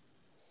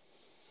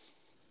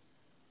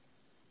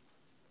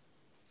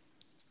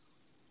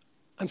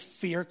 And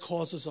fear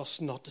causes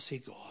us not to see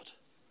God.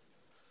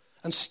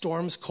 And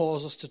storms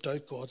cause us to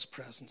doubt God's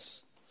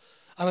presence.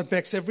 And it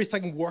makes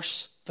everything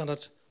worse than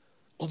it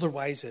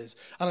otherwise is.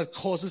 And it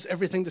causes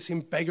everything to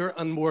seem bigger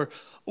and more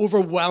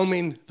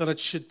overwhelming than it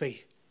should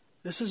be.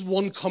 This is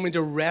one coming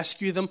to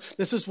rescue them.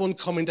 This is one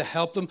coming to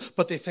help them,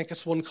 but they think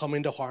it's one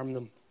coming to harm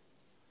them.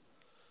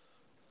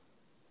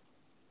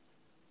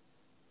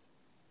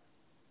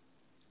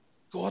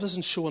 God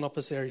isn't showing up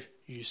as they're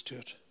used to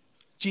it.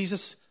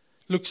 Jesus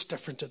looks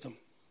different to them.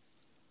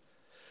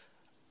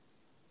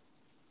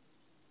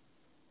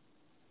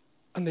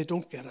 And they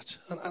don't get it.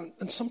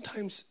 And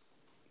sometimes,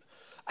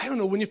 I don't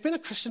know, when you've been a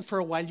Christian for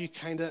a while, you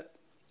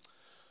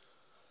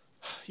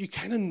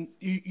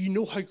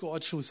know how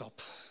God shows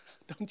up,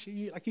 don't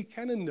you? Like, you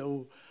kind of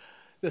know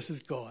this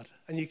is God,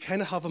 and you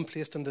kind of have him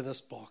placed into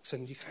this box,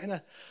 and you kind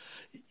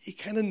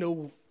of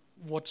know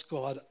what's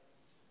God.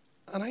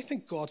 And I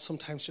think God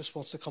sometimes just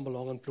wants to come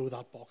along and blow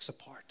that box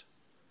apart.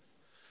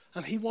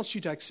 And he wants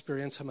you to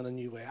experience him in a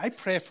new way. I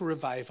pray for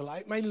revival.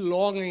 My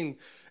longing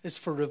is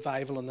for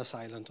revival on this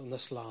island, on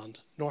this land,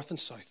 north and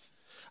south.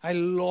 I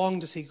long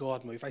to see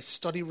God move. I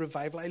study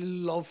revival.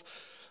 I've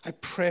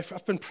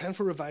been praying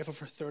for revival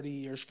for 30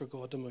 years for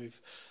God to move.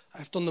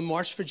 I've done the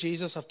March for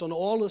Jesus. I've done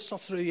all this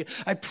stuff through the year.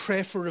 I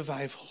pray for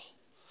revival.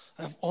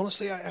 I've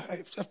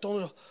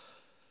done it.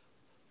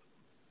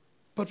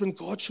 But when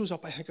God shows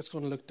up, I think it's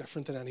going to look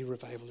different than any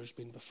revival there's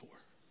been before.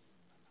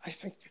 I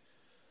think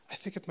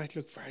it might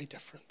look very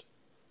different.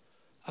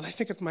 And I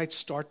think it might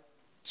start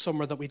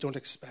somewhere that we don't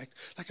expect.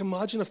 Like,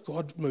 imagine if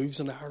God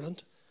moves in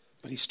Ireland,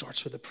 but he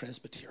starts with the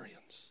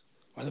Presbyterians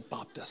or the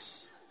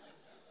Baptists.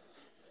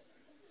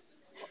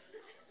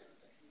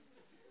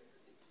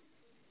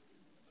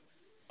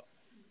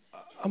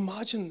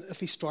 Imagine if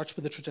he starts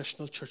with the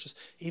traditional churches.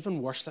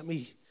 Even worse, let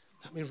me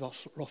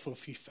ruffle a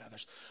few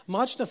feathers.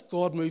 Imagine if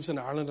God moves in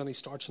Ireland and he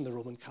starts in the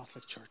Roman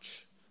Catholic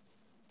Church.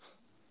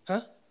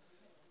 Huh?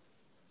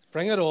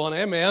 Bring it on,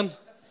 amen.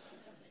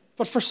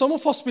 But for some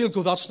of us, we'll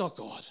go, that's not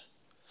God.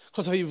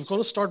 Because if he was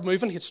going to start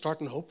moving, he'd start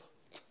in Hope.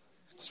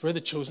 Because we're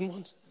the chosen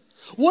ones.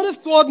 What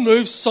if God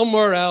moves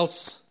somewhere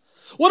else?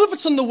 What if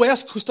it's on the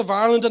west coast of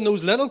Ireland and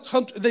these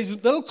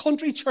little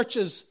country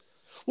churches?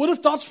 What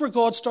if that's where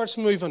God starts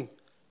moving?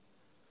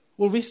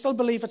 Will we still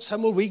believe it's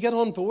him? Will we get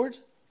on board?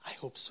 I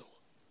hope so.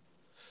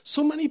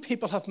 So many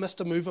people have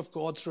missed a move of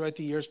God throughout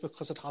the years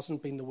because it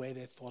hasn't been the way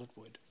they thought it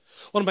would.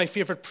 One of my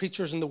favourite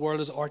preachers in the world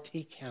is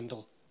R.T.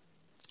 Kendall.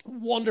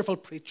 Wonderful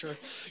preacher.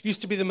 Used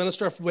to be the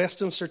minister of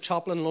Westminster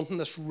Chapel in London,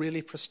 this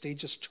really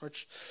prestigious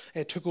church.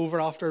 Took over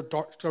after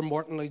Dr.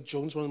 Martin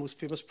Lloyd-Jones, one of the most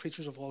famous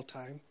preachers of all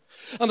time.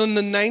 And in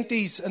the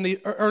 90s, in the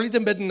early to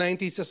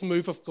mid-90s, this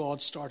move of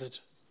God started.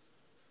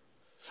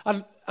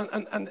 And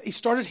he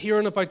started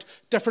hearing about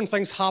different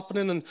things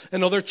happening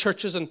in other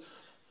churches, and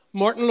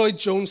Martin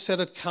Lloyd-Jones said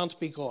it can't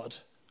be God.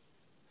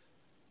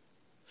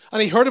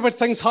 And he heard about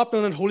things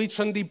happening in Holy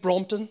Trinity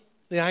Brompton,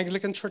 the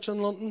Anglican church in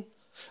London,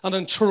 and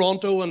in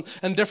Toronto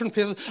and different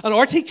places. And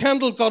R.T.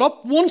 Kendall got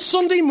up one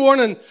Sunday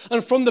morning,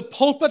 and from the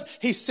pulpit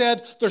he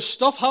said, there's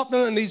stuff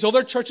happening in these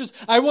other churches.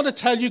 I want to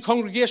tell you,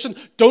 congregation,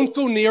 don't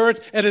go near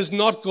it. It is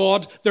not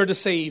God. They're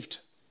deceived.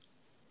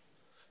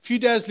 A few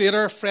days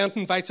later, a friend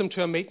invites him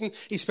to a meeting.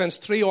 He spends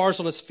 3 hours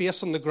on his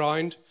face on the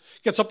ground.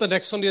 Gets up the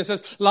next Sunday and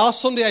says,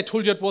 last Sunday I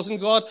told you it wasn't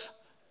God.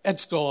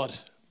 It's God.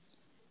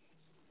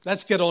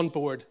 Let's get on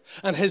board.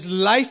 And his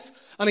life,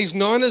 and he's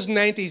now in his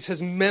 90s,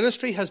 his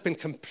ministry has been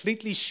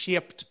completely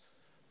shaped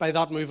by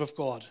that move of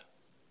God.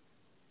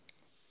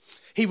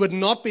 He would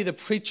not be the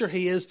preacher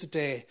he is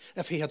today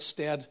if he had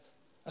stayed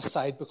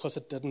aside because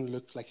it didn't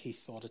look like he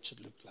thought it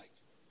should look like.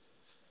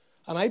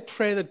 And I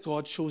pray that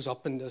God shows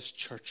up in this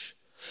church.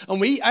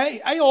 And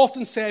I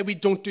often say we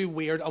don't do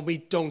weird, and we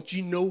don't.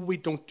 You know we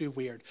don't do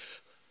weird.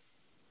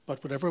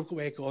 But whatever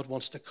way God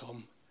wants to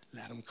come,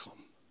 let him come.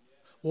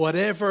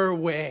 Whatever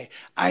way.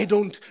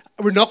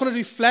 We're not going to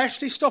do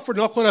fleshly stuff. We're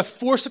not going to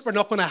force it. We're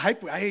not going to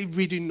hype.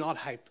 We do not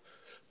hype.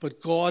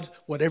 But God,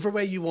 whatever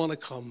way you want to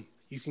come,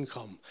 you can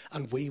come.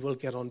 And we will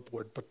get on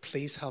board. But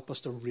please help us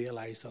to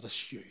realize that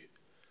it's you.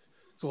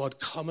 God,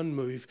 come and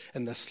move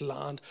in this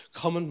land.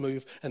 Come and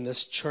move in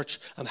this church.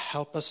 And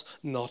help us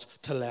not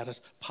to let it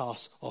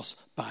pass us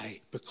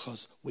by.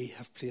 Because we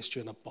have placed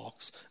you in a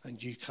box.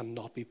 And you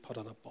cannot be put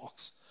in a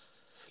box.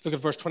 Look at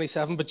verse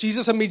 27. But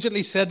Jesus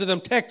immediately said to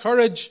them, take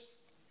courage.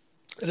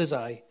 It is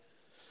I.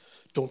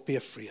 Don't be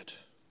afraid.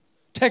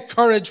 Take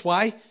courage.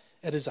 Why?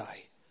 It is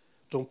I.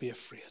 Don't be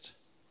afraid.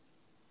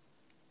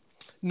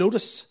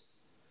 Notice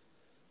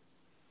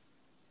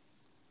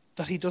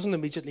that he doesn't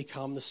immediately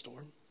calm the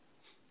storm.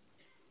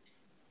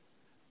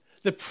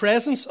 The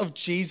presence of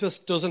Jesus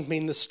doesn't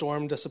mean the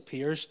storm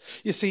disappears.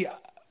 You see,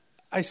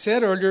 I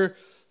said earlier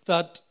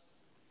that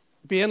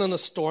being in a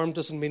storm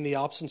doesn't mean the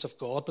absence of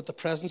God, but the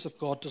presence of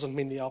God doesn't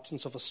mean the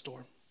absence of a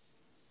storm.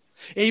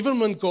 Even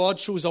when God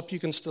shows up, you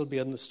can still be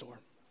in the storm.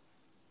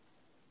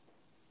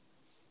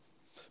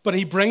 But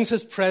he brings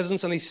his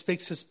presence and he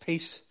speaks his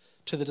peace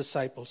to the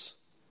disciples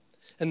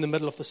in the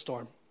middle of the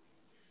storm.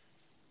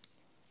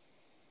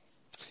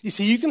 You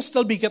see, you can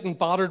still be getting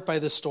battered by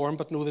the storm,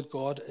 but know that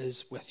God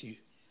is with you.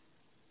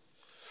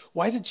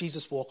 Why did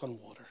Jesus walk on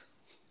water?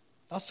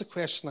 That's the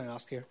question I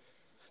ask here. Have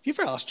you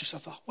ever asked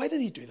yourself that? Why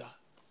did he do that?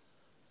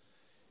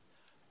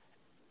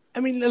 I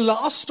mean, the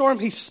last storm,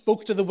 he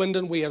spoke to the wind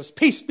and waves,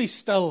 peace be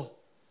still.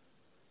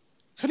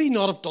 Could he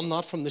not have done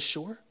that from the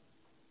shore?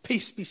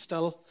 Peace be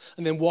still,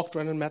 and then walked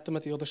around and met them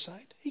at the other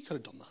side? He could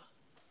have done that.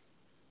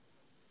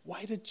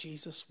 Why did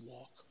Jesus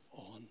walk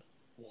on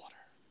water?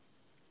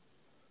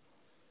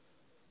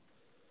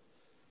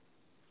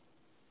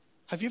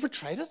 Have you ever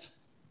tried it?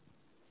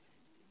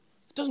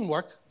 It doesn't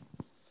work.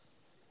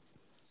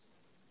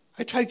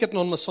 I tried getting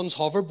on my son's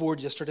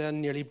hoverboard yesterday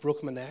and nearly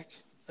broke my neck.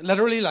 There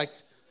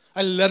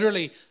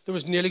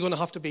was nearly going to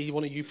have to be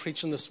one of you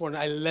preaching this morning.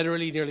 I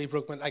literally nearly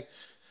broke my neck.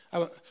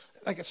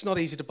 Like, it's not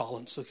easy to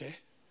balance, okay?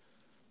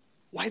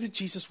 Why did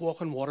Jesus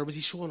walk on water? Was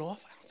he showing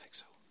off? I don't think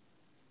so.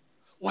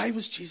 Why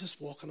was Jesus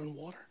walking on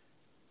water?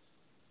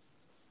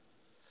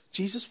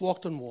 Jesus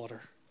walked on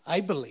water,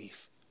 I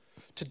believe,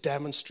 to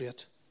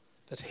demonstrate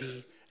that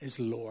he is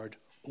Lord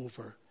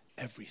over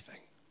everything.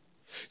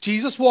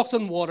 Jesus walked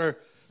on water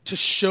to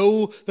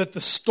show that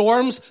the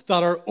storms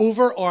that are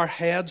over our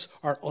heads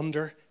are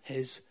under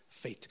his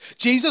feet.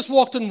 Jesus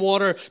walked on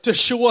water to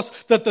show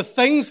us that the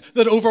things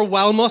that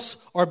overwhelm us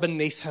are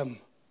beneath him.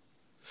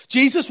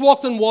 Jesus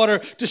walked on water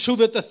to show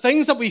that the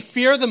things that we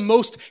fear the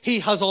most, he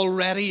has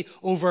already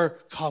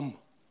overcome.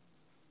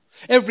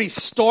 Every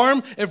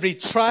storm, every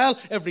trial,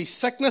 every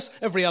sickness,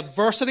 every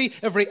adversity,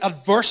 every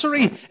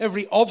adversary,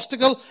 every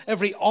obstacle,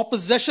 every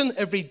opposition,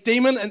 every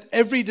demon, and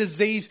every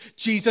disease,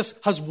 Jesus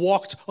has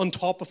walked on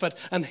top of it,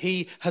 and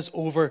he has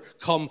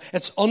overcome.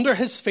 It's under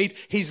his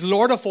feet. He's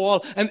Lord of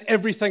all, and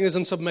everything is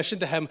in submission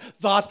to him.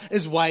 That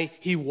is why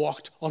he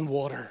walked on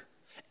water.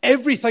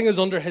 Everything is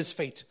under his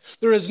feet.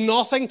 There is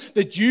nothing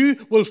that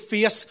you will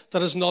face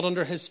that is not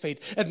under his feet.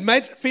 It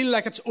might feel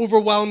like it's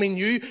overwhelming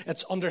you.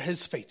 It's under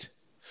his feet.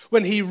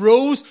 When he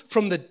rose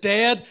from the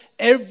dead,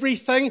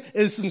 everything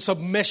is in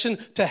submission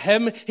to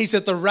him. He's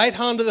at the right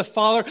hand of the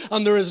Father,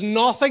 and there is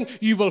nothing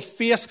you will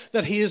face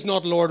that he is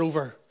not Lord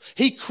over.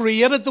 He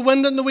created the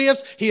wind and the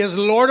waves. He is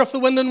Lord of the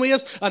wind and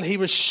waves, and he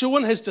was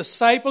showing his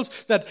disciples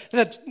that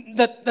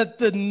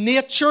the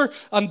nature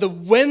and the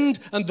wind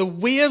and the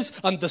waves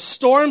and the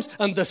storms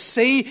and the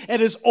sea,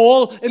 it is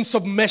all in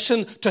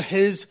submission to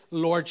his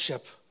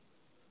lordship.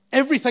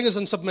 Everything is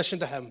in submission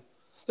to him.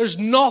 There's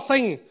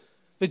nothing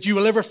that you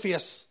will ever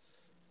face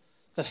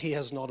that he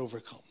has not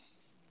overcome.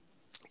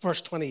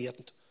 Verse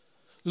 28,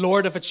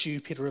 Lord, if it's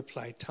you, Peter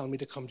replied, tell me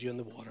to come to you in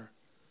the water.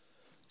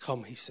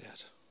 Come, he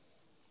said.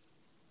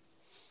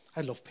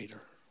 I love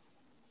Peter.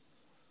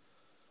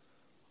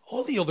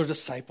 All the other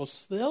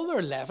disciples, the other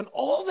 11,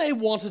 all they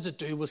wanted to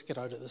do was get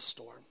out of the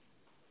storm.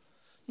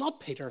 Not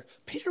Peter.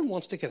 Peter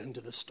wants to get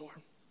into the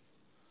storm.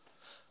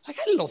 Like,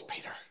 I love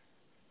Peter.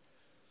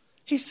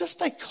 He's this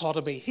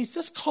dichotomy. He's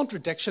this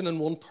contradiction in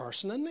one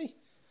person, isn't he?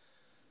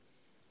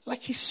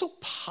 Like, he's so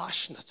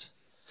passionate.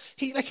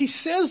 He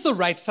says the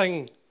right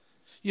thing.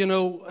 You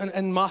know,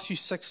 in Matthew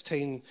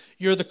 16,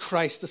 you're the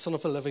Christ, the Son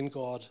of the living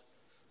God.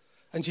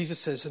 And Jesus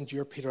says, and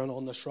you're Peter, and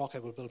on this rock I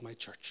will build my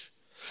church.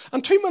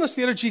 And 2 minutes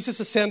later, Jesus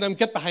is saying to him,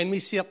 get behind me,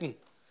 Satan.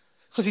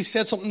 Because he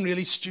said something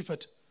really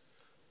stupid.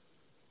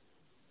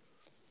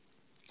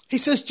 He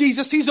says,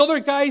 Jesus, these other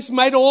guys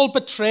might all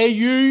betray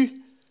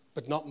you,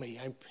 but not me.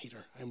 I'm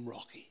Peter. I'm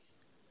Rocky.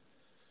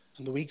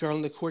 And the wee girl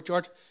in the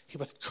courtyard, he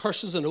with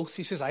curses and oaths,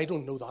 he says, I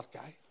don't know that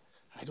guy.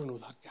 I don't know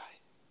that guy.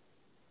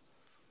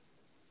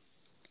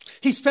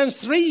 He spends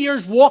 3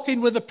 years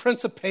walking with the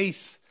Prince of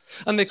Peace.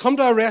 And they come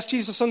to arrest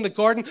Jesus in the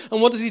garden.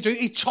 And what does he do?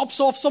 He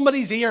chops off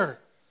somebody's ear.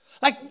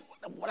 Like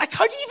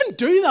how do you even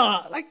do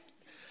that?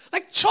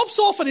 Like chops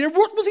off an ear.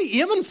 What was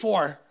he aiming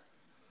for?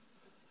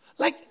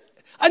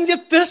 And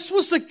yet this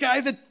was the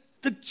guy that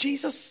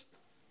Jesus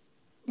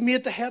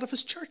made the head of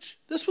his church.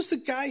 This was the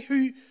guy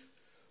who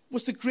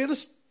was the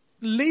greatest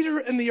leader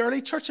in the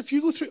early church. If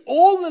you go through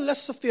all the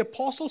lists of the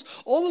apostles,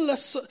 all the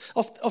lists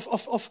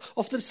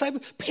of the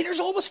disciples, Peter's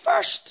always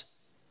first.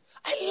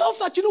 I love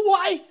that. You know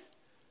why?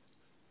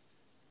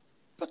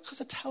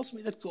 Because it tells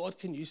me that God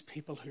can use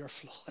people who are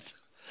flawed.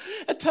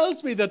 It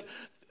tells me that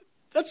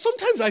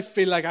sometimes I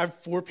feel like I have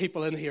 4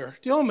 people in here.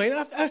 Do you know what I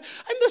mean?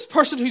 I'm this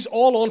person who's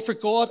all on for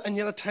God, and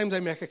yet at times I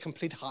make a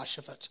complete hash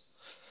of it.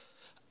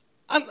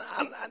 And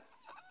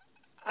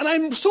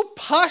I'm so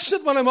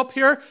passionate when I'm up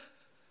here,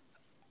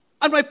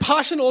 and my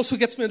passion also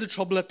gets me into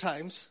trouble at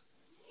times.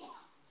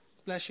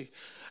 Bless you.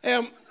 Do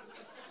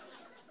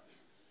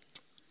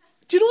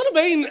you know what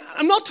I mean?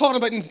 I'm not talking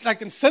about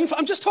in sinful.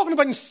 I'm just talking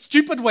about in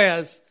stupid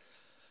ways.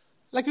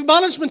 Like the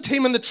management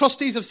team and the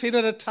trustees have seen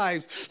it at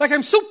times. Like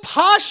I'm so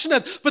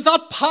passionate, but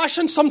that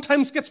passion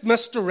sometimes gets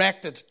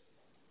misdirected.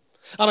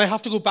 And I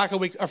have to go back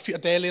a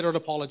day later and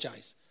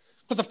apologize.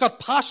 Because I've got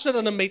passionate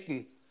in a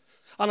meeting.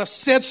 And I've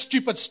said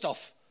stupid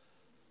stuff.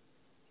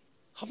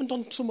 Haven't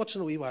done so much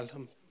in a wee while.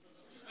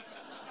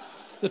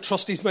 The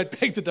trustees might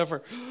beg to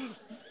differ.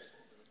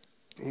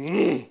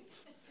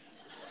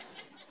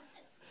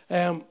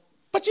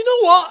 But you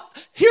know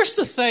what? Here's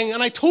the thing,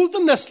 and I told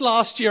them this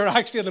last year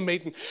actually at a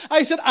meeting.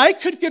 I said, I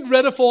could get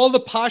rid of all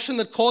the passion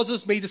that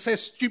causes me to say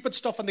stupid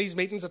stuff in these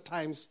meetings at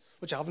times,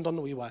 which I haven't done in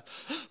a wee while.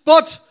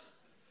 But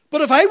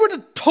if I were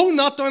to tone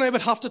that down, I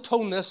would have to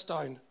tone this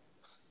down.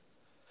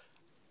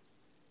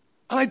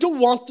 And I don't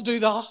want to do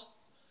that.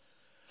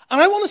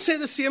 And I want to say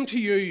the same to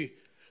you,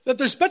 that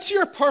there's bits of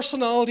your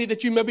personality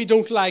that you maybe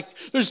don't like.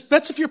 There's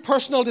bits of your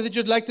personality that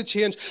you'd like to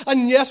change.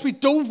 And yes, we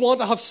don't want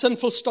to have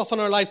sinful stuff in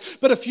our lives.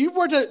 But if you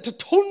were to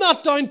tone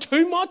that down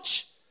too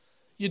much,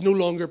 you'd no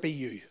longer be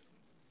you.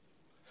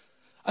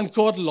 And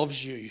God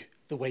loves you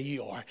the way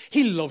you are.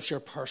 He loves your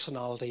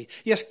personality.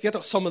 Yes,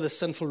 get some of the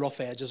sinful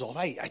rough edges off.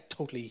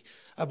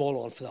 I'm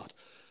all on for that.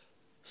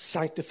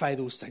 Sanctify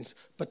those things.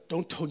 But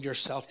don't tone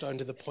yourself down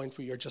to the point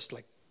where you're just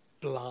like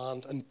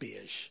bland and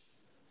beige.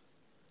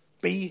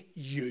 Be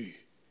you.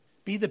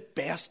 Be the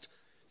best,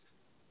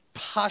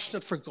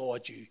 passionate for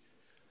God you.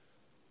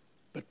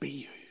 But be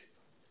you.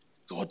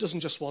 God doesn't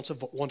just want a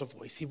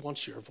voice. He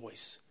wants your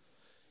voice.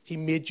 He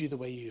made you the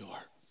way you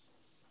are.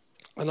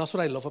 And that's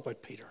what I love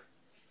about Peter.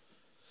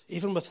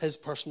 Even with his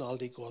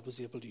personality, God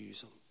was able to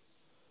use him.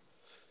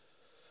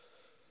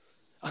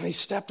 And he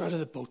stepped out of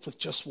the boat with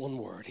just one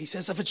word. He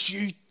says, if it's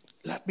you,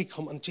 let me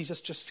come. And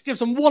Jesus just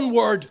gives him one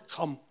word.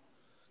 Come.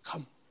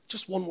 Come.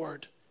 Just one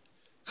word.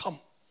 Come.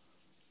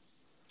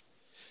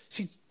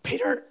 See,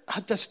 Peter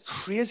had this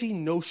crazy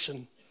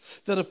notion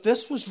that if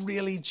this was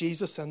really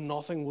Jesus, then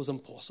nothing was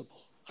impossible.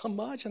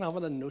 Imagine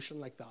having a notion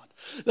like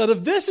that. That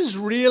if this is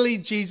really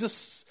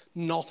Jesus,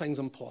 nothing's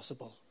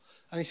impossible.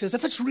 And he says,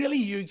 if it's really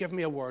you, give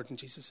me a word. And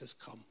Jesus says,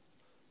 come.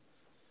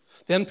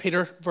 Then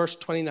Peter, verse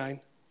 29,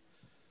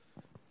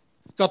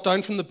 got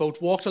down from the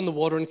boat, walked on the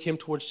water, and came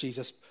towards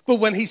Jesus. But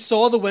when he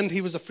saw the wind,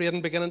 he was afraid,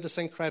 and beginning to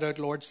sink, cried out,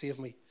 Lord, save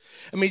me.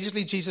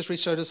 Immediately Jesus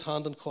reached out his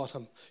hand and caught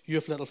him. You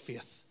have little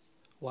faith.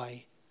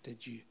 Why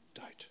did you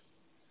doubt?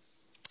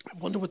 I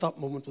wonder what that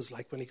moment was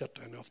like when he got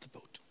down off the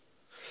boat.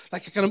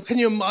 Like, can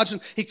you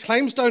imagine? He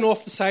climbs down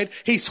off the side.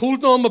 He's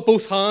holding on with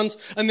both hands,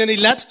 and then he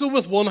lets go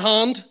with one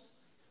hand.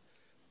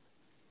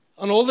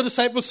 And all the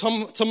disciples,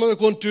 some of them are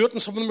going, do it,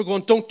 and some of them are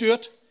going, don't do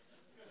it.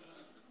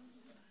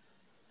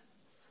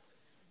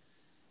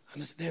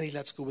 And then he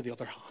lets go with the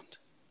other hand.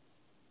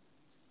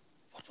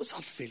 What was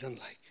that feeling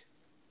like?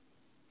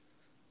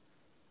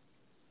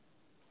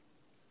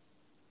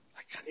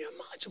 Can you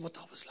imagine what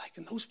that was like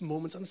in those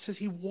moments? And it says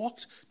he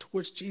walked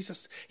towards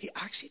Jesus. He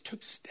actually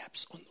took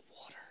steps on the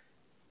water.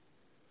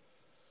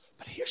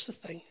 But here's the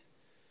thing.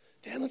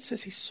 Then it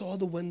says he saw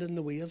the wind and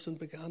the waves and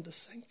began to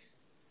sink.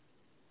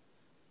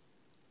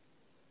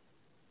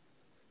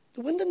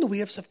 The wind and the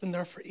waves have been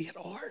there for 8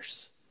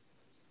 hours.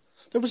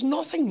 There was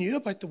nothing new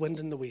about the wind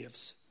and the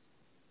waves.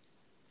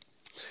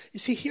 You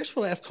see, here's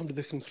what I have come to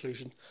the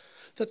conclusion.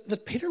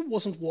 That Peter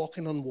wasn't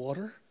walking on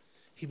water.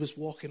 He was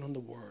walking on the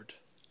word.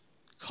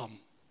 Come,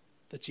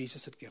 that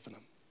Jesus had given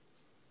him.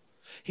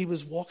 He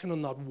was walking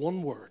on that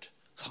one word,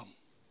 come.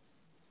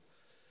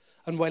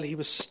 And while he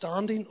was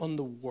standing on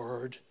the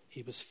word,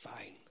 he was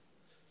fine.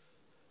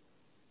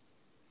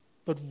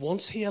 But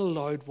once he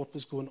allowed what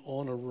was going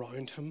on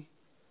around him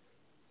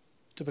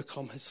to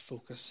become his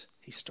focus,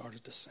 he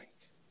started to sink.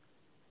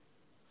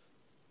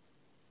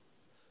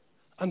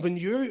 And when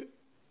you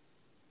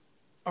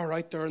are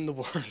out there in the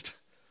world,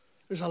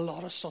 there's a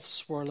lot of stuff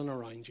swirling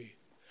around you.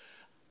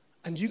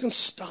 And you can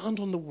stand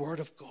on the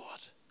word of God.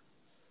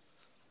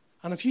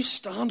 And if you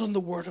stand on the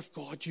word of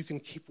God, you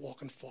can keep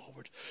walking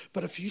forward.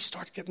 But if you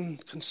start getting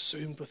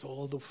consumed with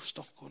all the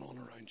stuff going on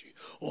around you,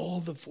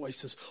 all the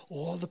voices,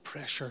 all the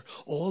pressure,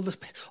 all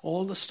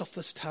the stuff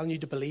that's telling you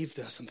to believe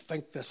this and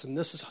think this and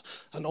this is,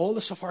 and all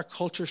the stuff our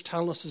culture's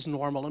telling us is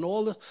normal, and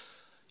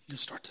you'll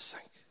start to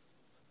sink.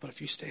 But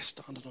if you stay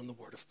standing on the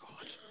word of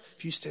God,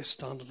 if you stay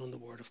standing on the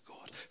word of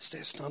God, stay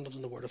standing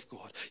on the word of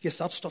God. Yes,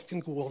 that stuff can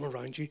go on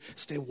around you.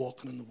 Stay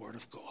walking in the word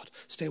of God.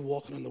 Stay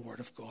walking in the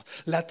word of God.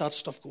 Let that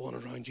stuff go on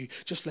around you.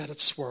 Just let it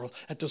swirl.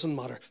 It doesn't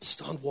matter.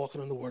 Stand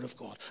walking in the word of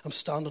God. I'm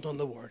standing on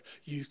the word.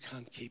 You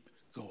can keep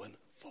going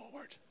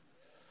forward.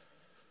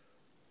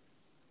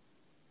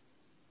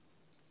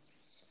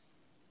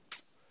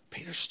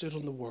 Peter stood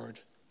on the word,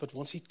 but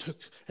once he took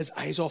his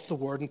eyes off the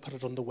word and put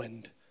it on the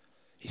wind,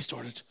 he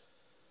started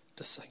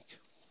to sink.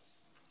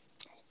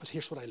 But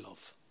here's what I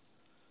love.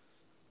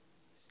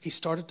 He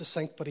started to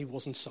sink, but he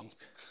wasn't sunk.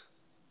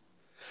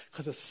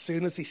 Because as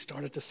soon as he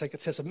started to sink,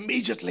 it says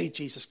immediately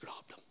Jesus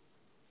grabbed him.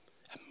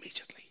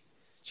 Immediately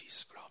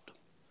Jesus grabbed him.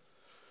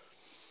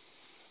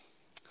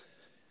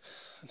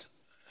 And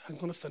I'm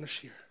going to finish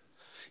here.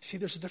 See,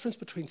 there's a difference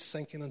between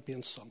sinking and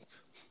being sunk.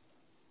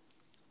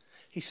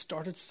 He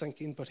started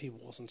sinking, but he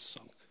wasn't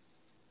sunk.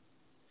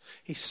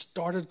 He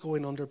started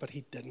going under, but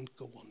he didn't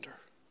go under.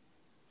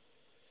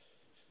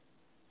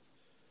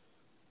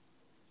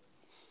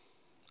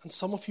 And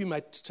some of you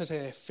might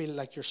today feel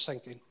like you're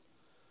sinking.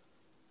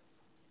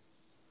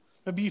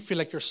 Maybe you feel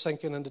like you're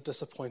sinking into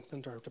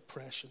disappointment or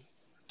depression,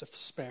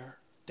 despair,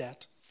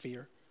 debt,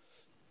 fear.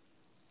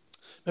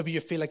 Maybe you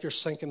feel like you're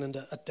sinking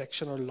into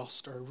addiction or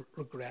lust or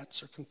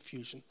regrets or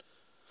confusion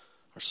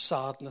or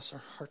sadness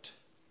or hurt.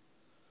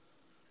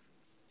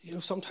 You know,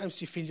 sometimes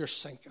you feel you're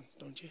sinking,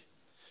 don't you?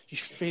 You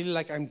feel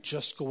like I'm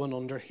just going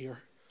under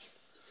here.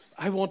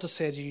 I want to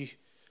say to you,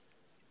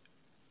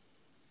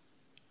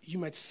 you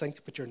might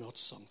sink, but you're not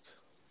sunk.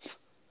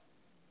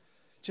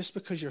 Just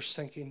because you're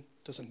sinking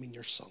doesn't mean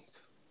you're sunk.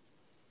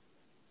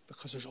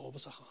 Because there's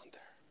always a hand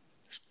there.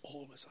 There's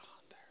always a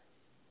hand there.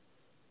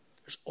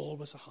 There's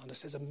always a hand. It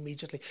says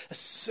immediately, as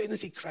soon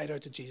as he cried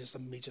out to Jesus,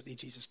 immediately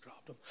Jesus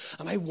grabbed him.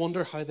 And I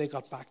wonder how they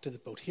got back to the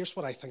boat. Here's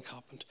what I think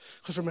happened.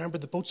 Because remember,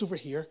 the boat's over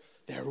here,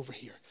 they're over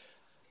here.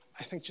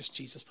 I think just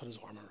Jesus put his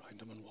arm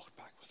around him and walked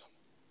back with him.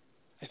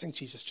 I think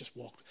Jesus just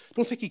walked. I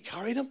don't think he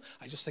carried him.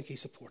 I just think he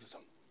supported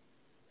him.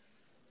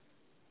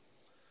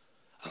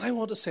 And I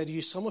want to say to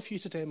you, some of you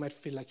today might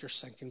feel like you're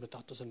sinking, but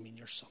that doesn't mean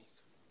you're sunk.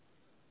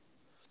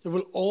 There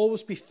will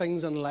always be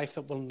things in life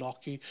that will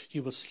knock you.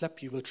 You will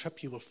slip, you will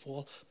trip, you will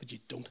fall, but you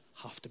don't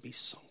have to be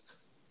sunk.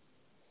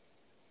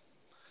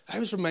 I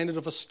was reminded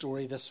of a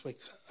story this week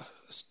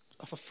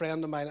of a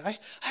friend of mine. I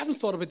haven't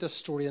thought about this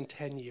story in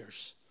 10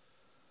 years.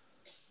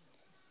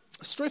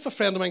 A story of a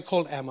friend of mine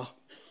called Emma.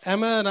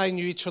 Emma and I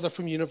knew each other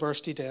from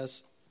university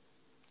days.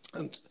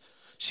 And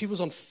she was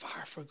on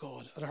fire for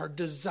God. And her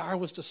desire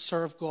was to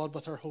serve God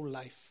with her whole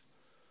life.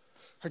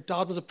 Her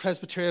dad was a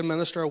Presbyterian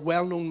minister, a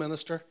well-known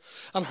minister.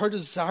 And her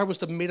desire was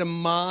to meet a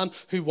man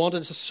who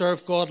wanted to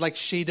serve God like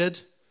she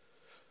did.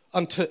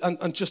 And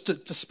just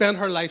to spend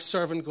her life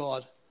serving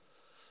God.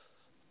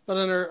 But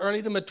in her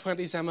early to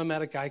mid-20s, Emma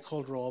met a guy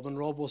called Rob. And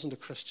Rob wasn't a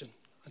Christian.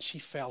 And she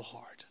fell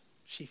hard.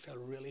 She fell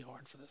really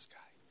hard for this guy.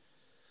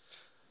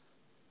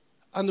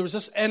 And there was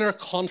this inner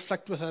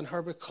conflict within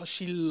her because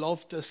she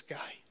loved this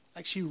guy.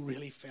 Like she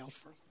really fell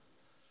for him.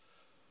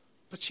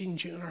 But she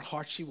knew in her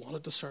heart she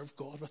wanted to serve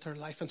God with her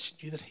life, and she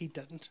knew that he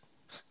didn't.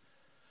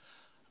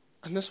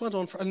 And this went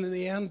on and in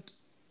the end,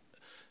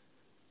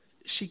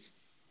 she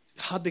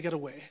had to get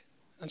away,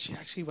 and she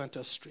actually went to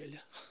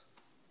Australia.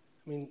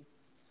 I mean,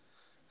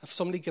 if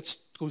somebody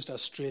goes to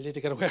Australia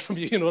to get away from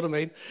you, you know what I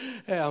mean?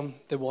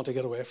 They want to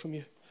get away from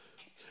you.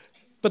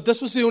 But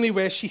this was the only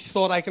way she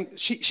thought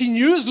she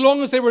knew as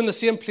long as they were in the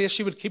same place,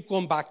 she would keep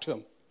going back to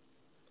him.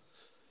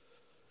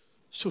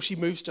 So she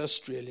moves to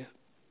Australia.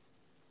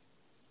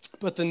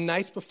 But the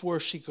night before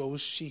she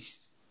goes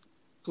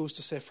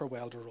to say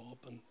farewell to Rob.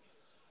 And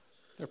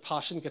their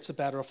passion gets the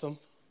better of them.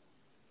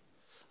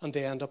 And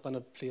they end up in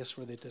a place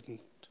where they didn't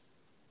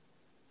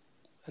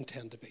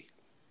intend to be.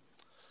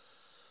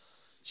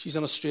 She's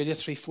in Australia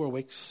 3-4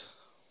 weeks.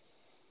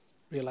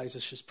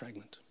 Realizes she's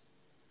pregnant.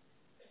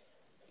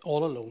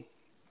 All alone.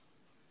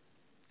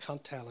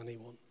 Can't tell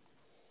anyone.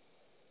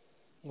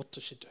 What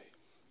does she do?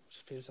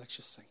 She feels like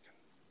she's sinking.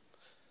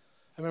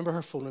 I remember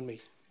her phoning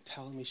me,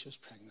 telling me she was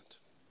pregnant.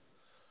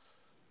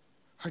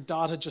 Her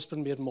dad had just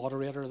been made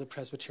moderator of the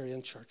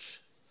Presbyterian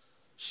church.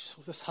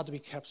 So this had to be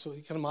kept. So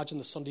you can imagine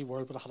the Sunday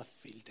world would have had a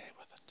field day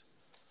with it.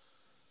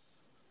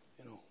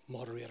 You know,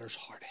 moderator's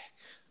heartache.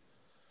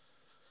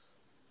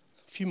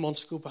 A few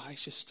months go by,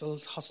 she still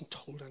hasn't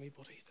told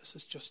anybody.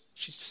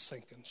 She's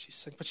sinking.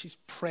 But she's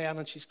praying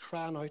and she's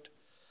crying out.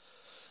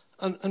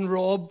 And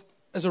Rob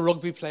is a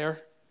rugby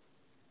player,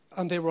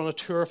 and they were on a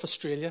tour of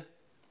Australia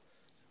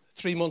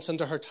 3 months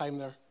into her time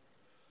there.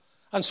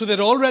 And so they'd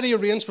already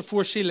arranged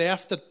before she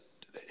left that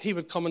he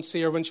would come and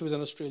see her when she was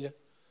in Australia.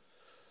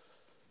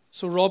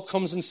 So Rob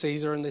comes and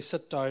sees her, and they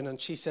sit down, and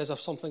she says, I have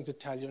something to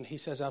tell you. And he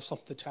says, I have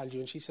something to tell you.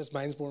 And she says,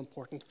 mine's more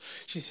important.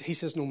 He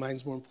says, no,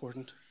 mine's more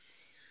important.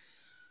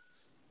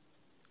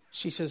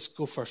 She says,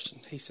 go first.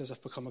 And he says,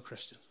 I've become a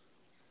Christian.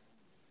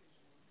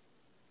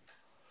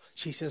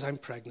 She says, I'm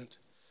pregnant.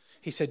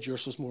 He said,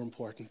 yours was more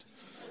important.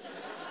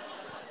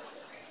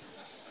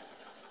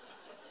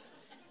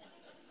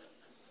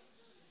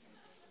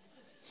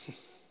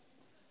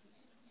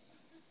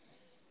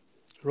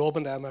 Rob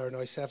and Emma are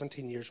now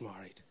 17 years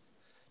married.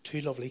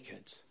 2 lovely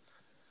kids.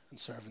 And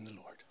serving the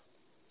Lord.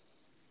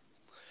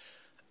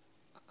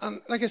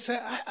 And like I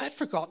said, I'd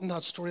forgotten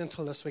that story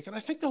until this week. And I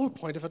think the whole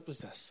point of it was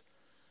this.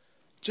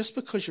 Just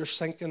because you're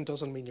sinking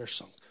doesn't mean you're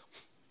sunk.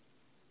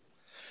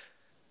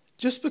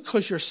 Just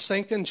because you're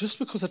sinking, just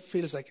because it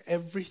feels like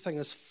everything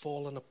is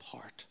falling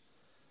apart,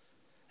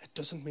 it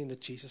doesn't mean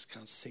that Jesus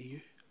can't see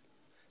you.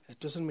 It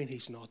doesn't mean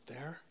he's not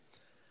there.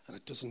 And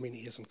it doesn't mean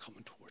he isn't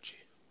coming towards you.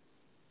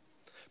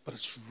 But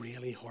it's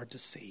really hard to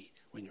see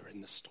when you're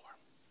in the storm.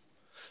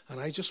 And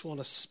I just want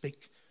to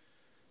speak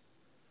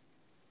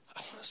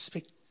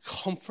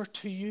comfort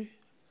to you.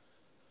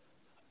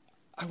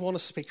 I want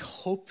to speak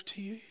hope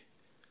to you.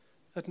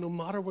 That no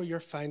matter where you're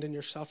finding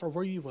yourself or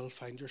where you will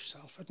find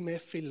yourself, it may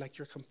feel like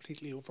you're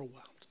completely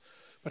overwhelmed.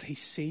 But he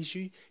sees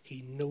you,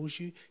 he knows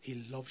you,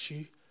 he loves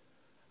you.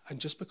 And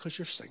just because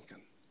you're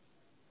sinking,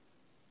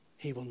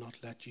 he will not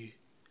let you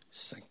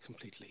sink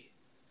completely.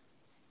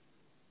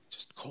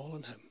 Just call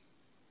on him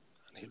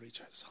and he'll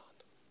reach out his hand.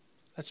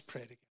 Let's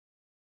pray together.